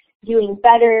doing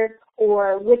better,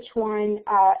 or which one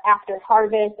after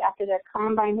harvest, after their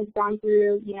combine has gone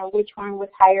through, you know, which one was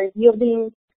higher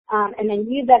yielding, and then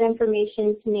use that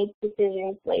information to make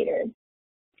decisions later.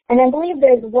 And I believe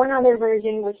there's one other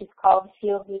version which is called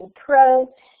FieldView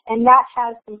Pro, and that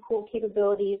has some cool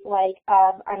capabilities like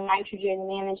a nitrogen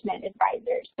management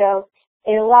advisor. So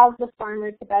it allows the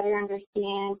farmer to better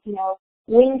understand, you know,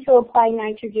 when to apply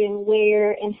nitrogen,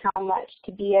 where, and how much,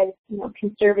 to be as, you know,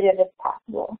 conservative as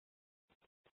possible.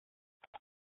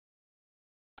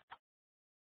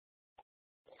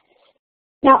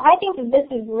 Now, I think that this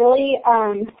is really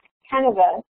kind of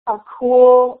a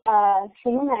cool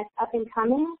thing that's up and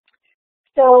coming.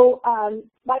 So,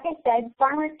 like I said,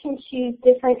 farmers can choose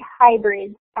different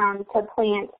hybrids to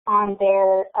plant on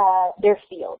their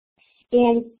field.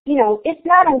 And, you know, it's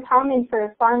not uncommon for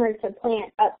a farmer to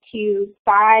plant up to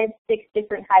 5, 6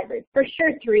 different hybrids, for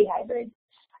sure 3 hybrids.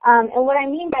 And what I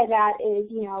mean by that is,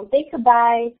 you know, they could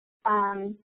buy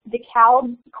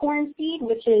DeKalb corn seed,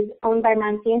 which is owned by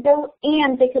Monsanto,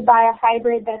 and they could buy a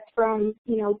hybrid that's from,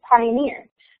 you know, Pioneer,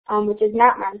 which is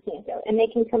not Monsanto, and they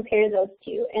can compare those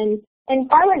two. And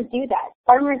farmers do that.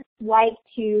 Farmers like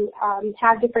to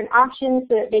have different options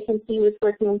so that they can see what's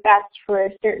working best for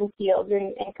certain fields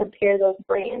and compare those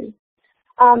brands.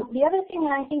 The other thing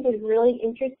that I think is really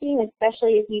interesting,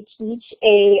 especially if you teach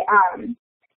a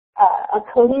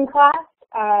coding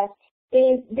class,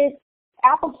 is this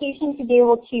application to be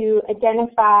able to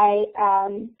identify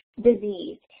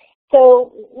disease.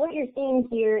 So what you're seeing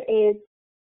here is,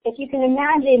 if you can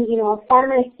imagine, you know, a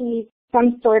farmer sees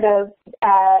some sort of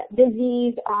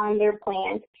disease on their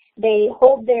plant, they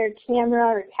hold their camera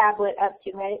or tablet up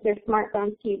to it, their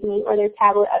smartphone, excuse me, or their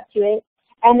tablet up to it,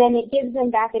 and then it gives them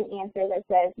back an answer that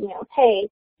says, you know, hey,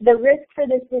 the risk for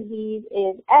this disease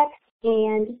is X,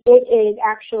 and it is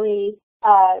actually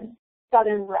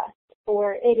southern rust,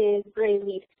 or it is gray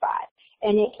leaf spot.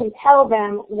 And it can tell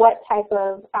them what type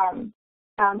of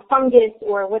fungus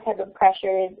or what type of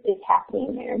pressure is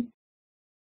happening there.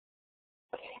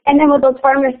 And then what those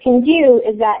farmers can do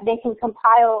is that they can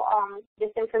compile this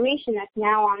information that's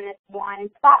now on this one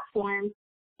platform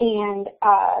and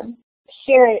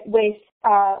share it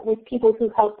with people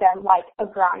who help them, like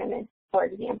agronomists, for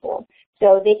example.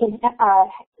 So they can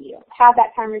you know, have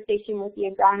that conversation with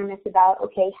the agronomist about,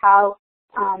 okay, how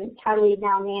do we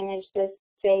now manage this,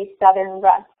 say, southern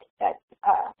rust that's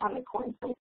on the corn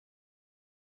plant.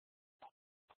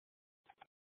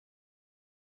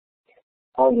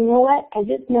 Oh, you know what? I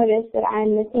just noticed that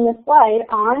I'm missing a slide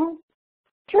on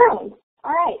drones.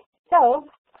 All right, so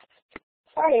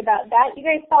sorry about that. You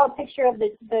guys saw a picture of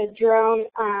the drone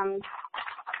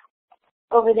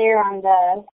over there on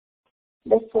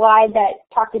the slide that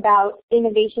talked about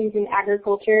innovations in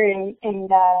agriculture and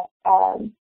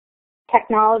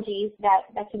technologies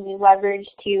that can be leveraged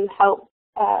to help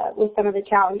with some of the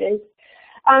challenges.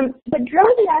 But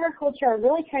drones in agriculture are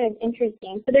really kind of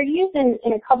interesting. So they're used in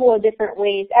a couple of different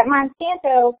ways. At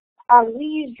Monsanto, we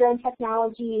use drone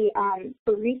technology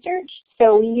for research.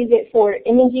 So we use it for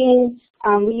imaging.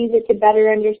 We use it to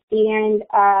better understand,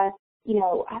 you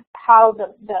know, how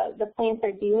the plants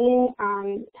are doing,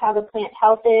 how the plant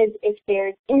health is, if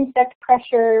there's insect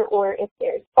pressure or if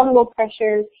there's fungal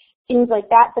pressure, things like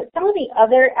that. But some of the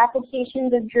other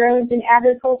applications of drones in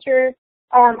agriculture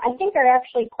I think are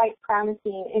actually quite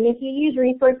promising. And if you use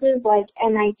resources like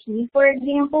MIT, for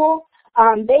example,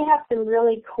 They have some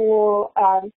really cool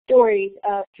stories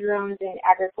of drones in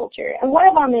agriculture. And one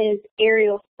of them is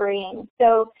aerial spraying.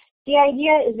 So the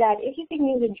idea is that if you can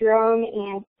use a drone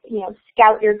and,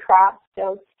 scout your crops,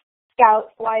 so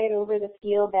fly it over the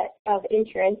field of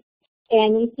interest,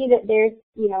 and you see that there's,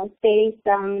 say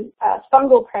some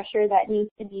fungal pressure that needs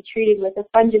to be treated with a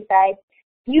fungicide,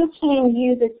 you can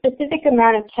use a specific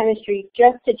amount of chemistry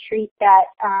just to treat that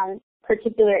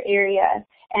particular area,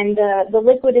 and the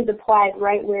liquid is applied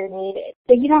right where needed.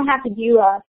 So you don't have to do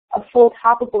a full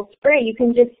topical spray. You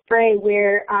can just spray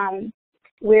where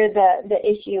the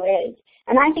issue is.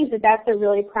 And I think that that's a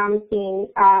really promising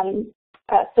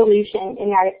solution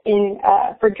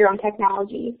for drone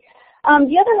technology.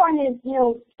 The other one is,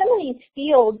 some of these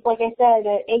fields, like I said,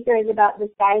 an acre is about the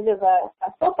size of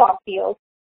a football field.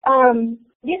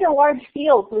 These are large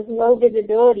fields with low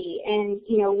visibility, and,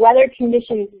 weather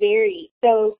conditions vary.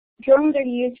 So drones are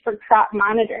used for crop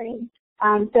monitoring.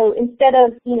 So instead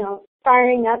of,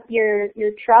 firing up your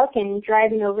truck and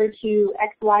driving over to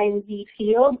X, Y, and Z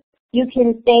field, you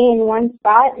can stay in one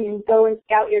spot and go and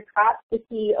scout your crops to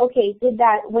see, okay, did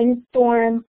that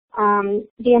windstorm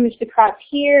damage the crop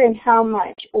here and how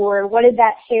much? Or what did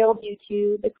that hail do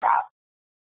to the crop?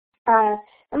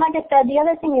 And like I said, the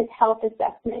other thing is health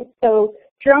assessment. So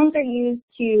drones are used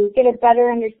to get a better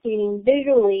understanding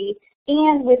visually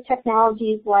and with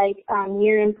technologies like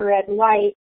near-infrared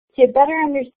light to better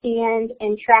understand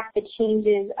and track the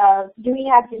changes of, do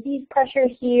we have disease pressure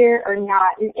here or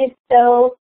not? And if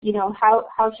so,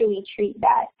 how should we treat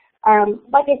that?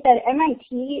 Like I said,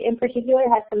 MIT in particular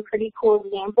has some pretty cool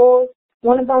examples.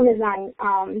 One of them is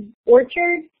on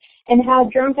orchards and how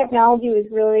drone technology was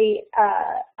really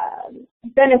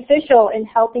beneficial in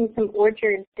helping some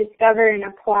orchards discover and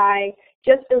apply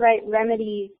just the right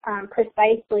remedies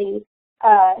precisely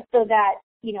so that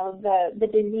the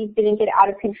disease didn't get out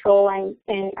of control and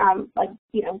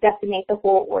decimate the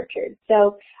whole orchard.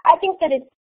 So I think that it's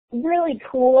really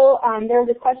cool. There was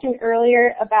a question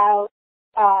earlier about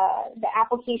the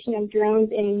application of drones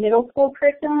in middle school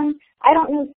curriculum. I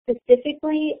don't know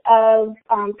specifically of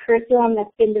curriculum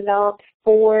that's been developed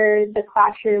for the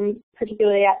classroom,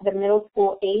 particularly at the middle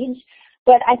school age.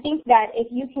 But I think that if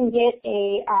you can get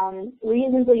a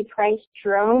reasonably priced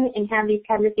drone and have these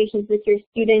conversations with your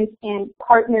students and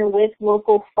partner with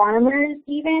local farmers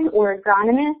even or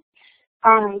agronomists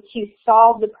to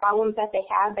solve the problems that they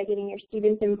have by getting your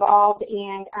students involved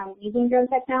and using drone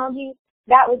technology,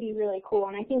 that would be really cool.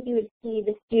 And I think you would see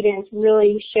the students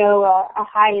really show a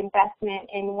high investment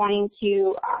in wanting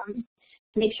to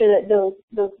make sure that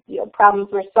those problems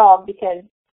were solved, because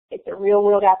it's a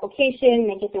real-world application.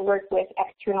 They get to work with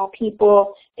external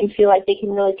people and feel like they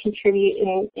can really contribute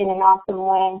in an awesome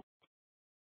way.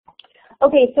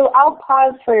 Okay, so I'll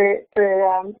pause for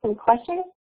some questions.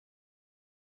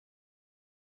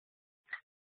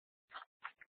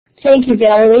 Thank you,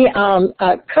 Valerie.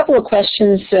 A couple of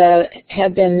questions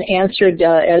have been answered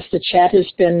as the chat has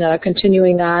been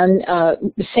continuing on.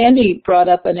 Sandy brought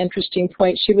up an interesting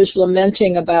point. She was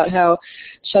lamenting about how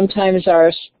sometimes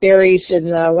our berries in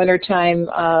the wintertime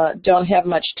don't have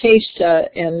much taste,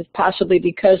 and possibly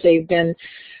because they've been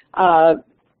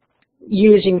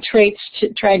using traits,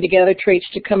 trying to get other traits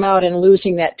to come out and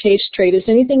losing that taste trait. Is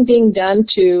anything being done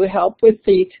to help with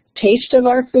the taste of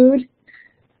our food?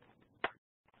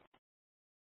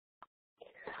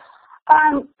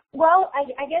 Well,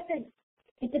 I guess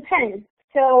it depends.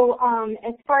 So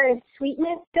as far as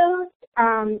sweetness goes,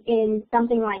 in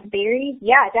something like berries,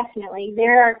 yeah, definitely.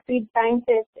 There are food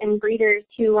scientists and breeders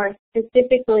who are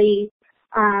specifically,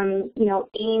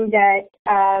 aimed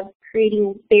at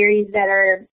creating berries that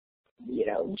are,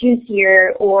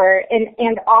 juicier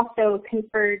and also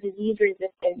confer disease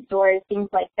resistance or things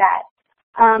like that.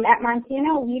 At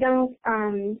Montana, we don't.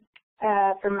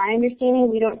 From my understanding,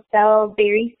 we don't sell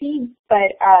berry seeds,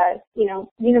 but,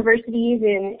 universities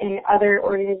and other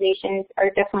organizations are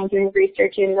definitely doing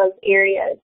research in those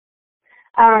areas.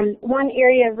 One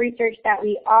area of research that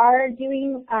we are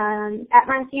doing at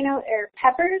Montana are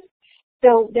peppers.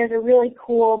 So there's a really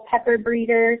cool pepper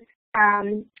breeder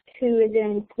who is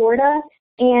in Florida,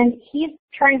 and he's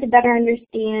trying to better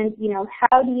understand,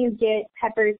 how do you get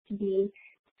peppers to be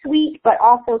sweet, but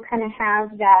also kind of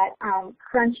have that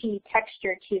crunchy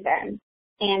texture to them,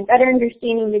 and better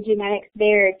understanding the genetics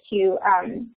there to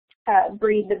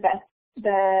breed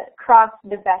cross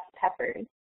the best peppers.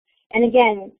 And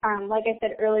again, like I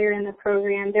said earlier in the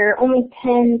program, there are only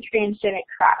 10 transgenic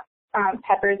crops.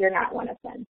 Peppers are not one of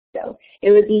them. So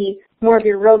it would be more of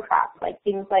your row crops, like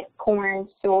things like corn,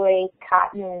 soy,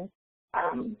 cotton,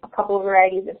 a couple of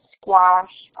varieties of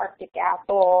squash, Arctic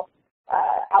apple,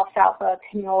 alfalfa,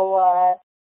 canola,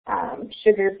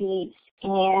 sugar beets,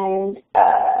 and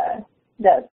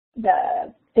the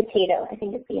potato. I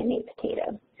think it's the innate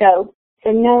potato. So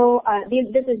no,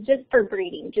 this is just for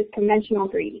breeding, just conventional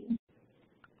breeding.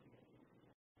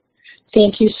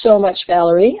 Thank you so much,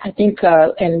 Valerie. I think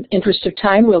in interest of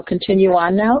time, we'll continue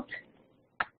on now.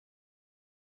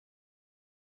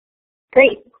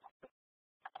 Great.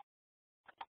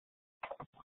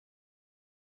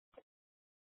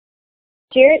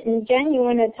 Jarrett and Jen, you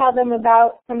want to tell them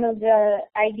about some of the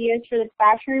ideas for the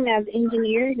classroom as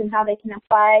engineers and how they can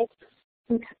apply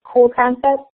some cool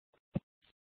concepts?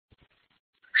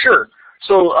 Sure.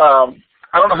 So I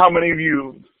don't know how many of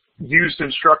you used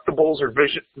Instructables or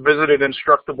visited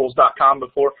Instructables.com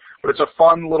before, but it's a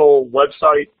fun little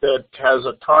website that has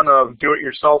a ton of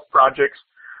do-it-yourself projects.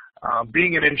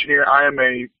 Being an engineer, I'm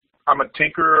a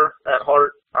tinkerer at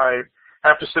heart. I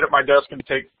have to sit at my desk and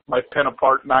take my pen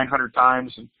apart 900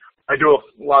 times, and I do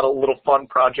a lot of little fun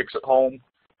projects at home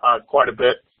quite a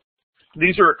bit.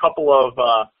 These are a couple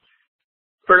of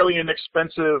fairly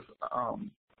inexpensive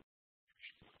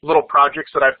little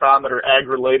projects that I found that are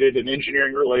ag-related and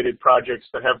engineering-related projects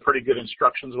that have pretty good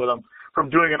instructions with them. From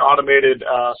doing an automated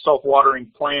self-watering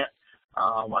plant,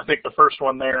 I think the first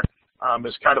one there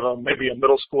is kind of maybe a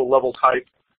middle school level type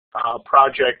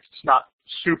project. It's not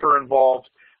super involved.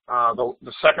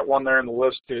 The second one there in the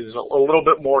list is a little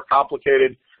bit more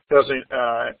complicated. Doesn't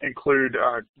include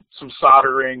some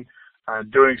soldering,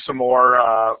 doing some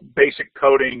more basic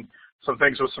coding, some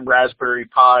things with some Raspberry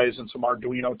Pis and some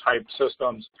Arduino type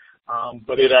systems,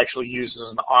 but it actually uses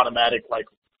an automatic like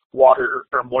water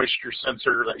or moisture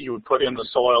sensor that you would put in the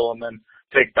soil and then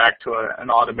take back to an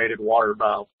automated water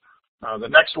valve. The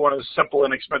next one is simple,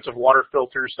 inexpensive water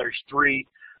filters. There's 3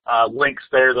 links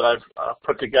there that I've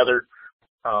put together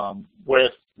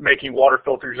with making water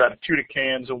filters out of tuna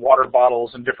cans and water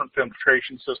bottles and different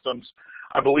filtration systems.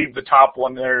 I believe the top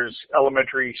one there is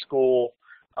elementary school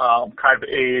kind of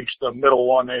age. The middle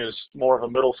one is more of a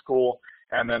middle school,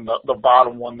 and then the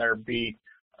bottom one there being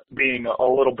a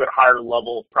little bit higher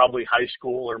level, probably high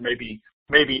school or maybe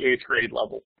 8th grade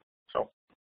level. So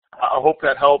I hope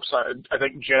that helps. I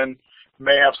think Jen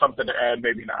may have something to add,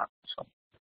 maybe not. So.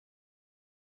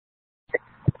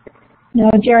 No,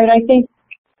 Jared, I think,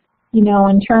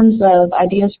 in terms of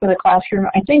ideas for the classroom,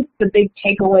 I think the big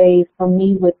takeaway for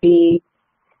me would be,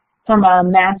 from a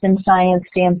math and science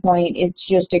standpoint, it's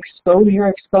just exposure,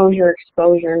 exposure,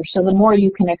 exposure. So the more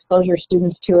you can expose your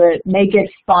students to it, make it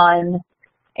fun.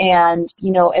 And,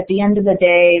 at the end of the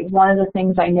day, one of the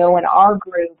things I know in our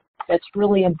group that's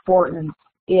really important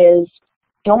is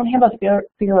don't have a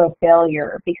fear of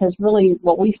failure, because really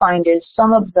what we find is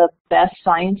some of the best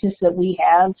scientists that we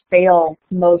have fail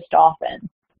most often.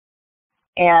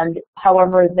 And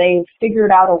however, they've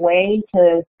figured out a way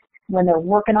to, when they're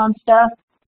working on stuff,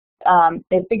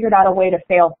 they've figured out a way to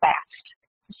fail fast.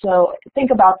 So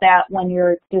think about that when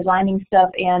you're designing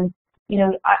stuff. And,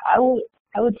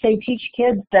 I would say teach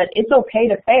kids that it's okay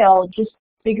to fail, just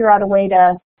figure out a way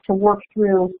to work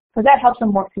through, because that helps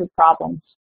them work through problems.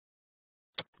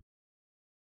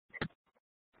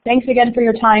 Thanks again for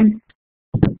your time.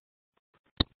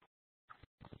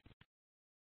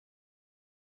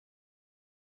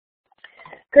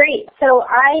 Great. So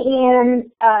I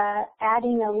am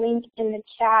adding a link in the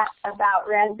chat about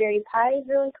Raspberry Pis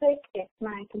really quick, if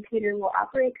my computer will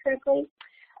operate correctly,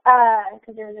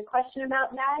 because there was a question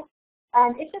about that.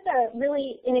 It's just a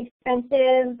really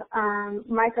inexpensive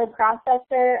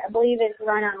microprocessor. I believe it's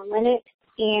run on Linux,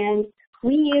 and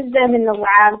we use them in the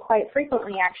lab quite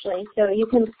frequently, actually. So you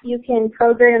can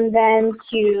program them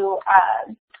to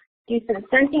do some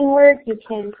sensing work. You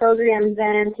can program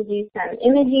them to do some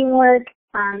imaging work.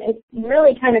 It's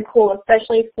really kind of cool,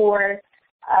 especially for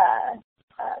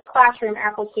classroom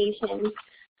applications.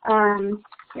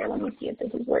 Here, let me see if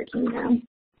this is working now.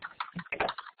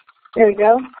 There we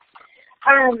go.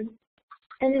 And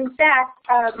in fact,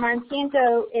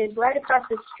 Monsanto is right across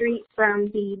the street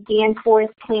from the Danforth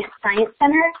Plant Science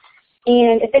Center.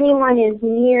 And if anyone is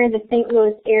near the St.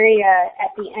 Louis area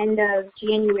at the end of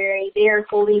January, they are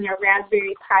holding a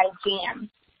Raspberry Pi Jam,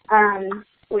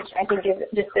 which I think is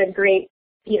just a great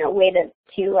way to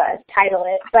title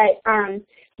it. But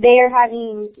they are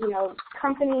having,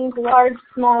 companies, large,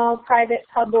 small, private,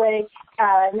 public,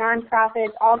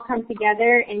 nonprofits, all come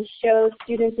together and show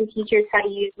students and teachers how to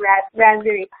use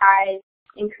Raspberry Pis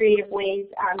in creative ways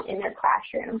in their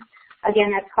classroom.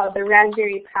 Again, that's called the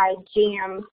Raspberry Pi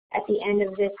Jam at the end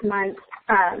of this month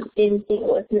in St.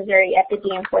 Louis, Missouri at the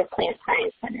Danforth Plant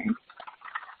Science Center.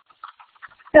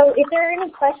 So if there are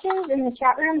any questions in the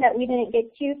chat room that we didn't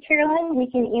get to, Carolyn, we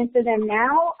can answer them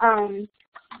now.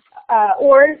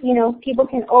 Or, you know, people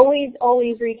can always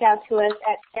reach out to us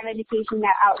at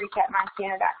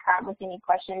stemeducation.outreach@montana.com with any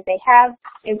questions they have.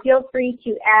 And feel free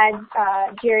to add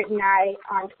Jarrett and I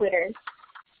on Twitter.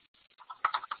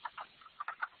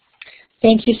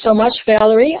 Thank you so much,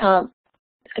 Valerie.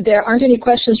 There aren't any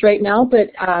questions right now, but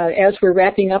as we're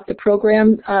wrapping up the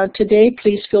program today,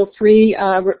 please feel free,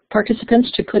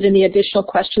 participants, to put any additional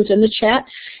questions in the chat.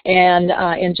 And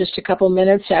in just a couple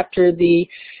minutes after the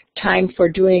time for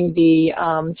doing the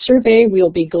survey, we'll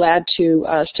be glad to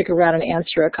stick around and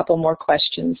answer a couple more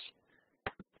questions.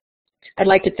 I'd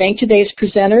like to thank today's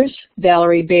presenters,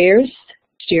 Valerie Bayers,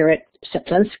 Jarrett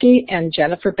Seplinski, and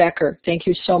Jennifer Becker. Thank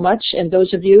you so much. And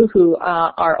those of you who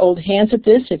are old hands at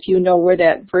this, if you know where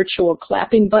that virtual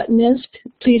clapping button is,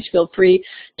 please feel free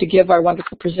to give our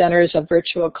wonderful presenters a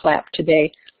virtual clap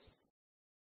today.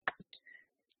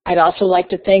 I'd also like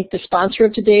to thank the sponsor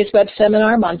of today's web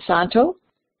seminar, Monsanto.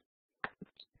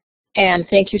 And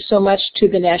thank you so much to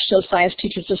the National Science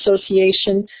Teachers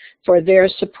Association for their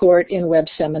support in web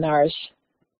seminars.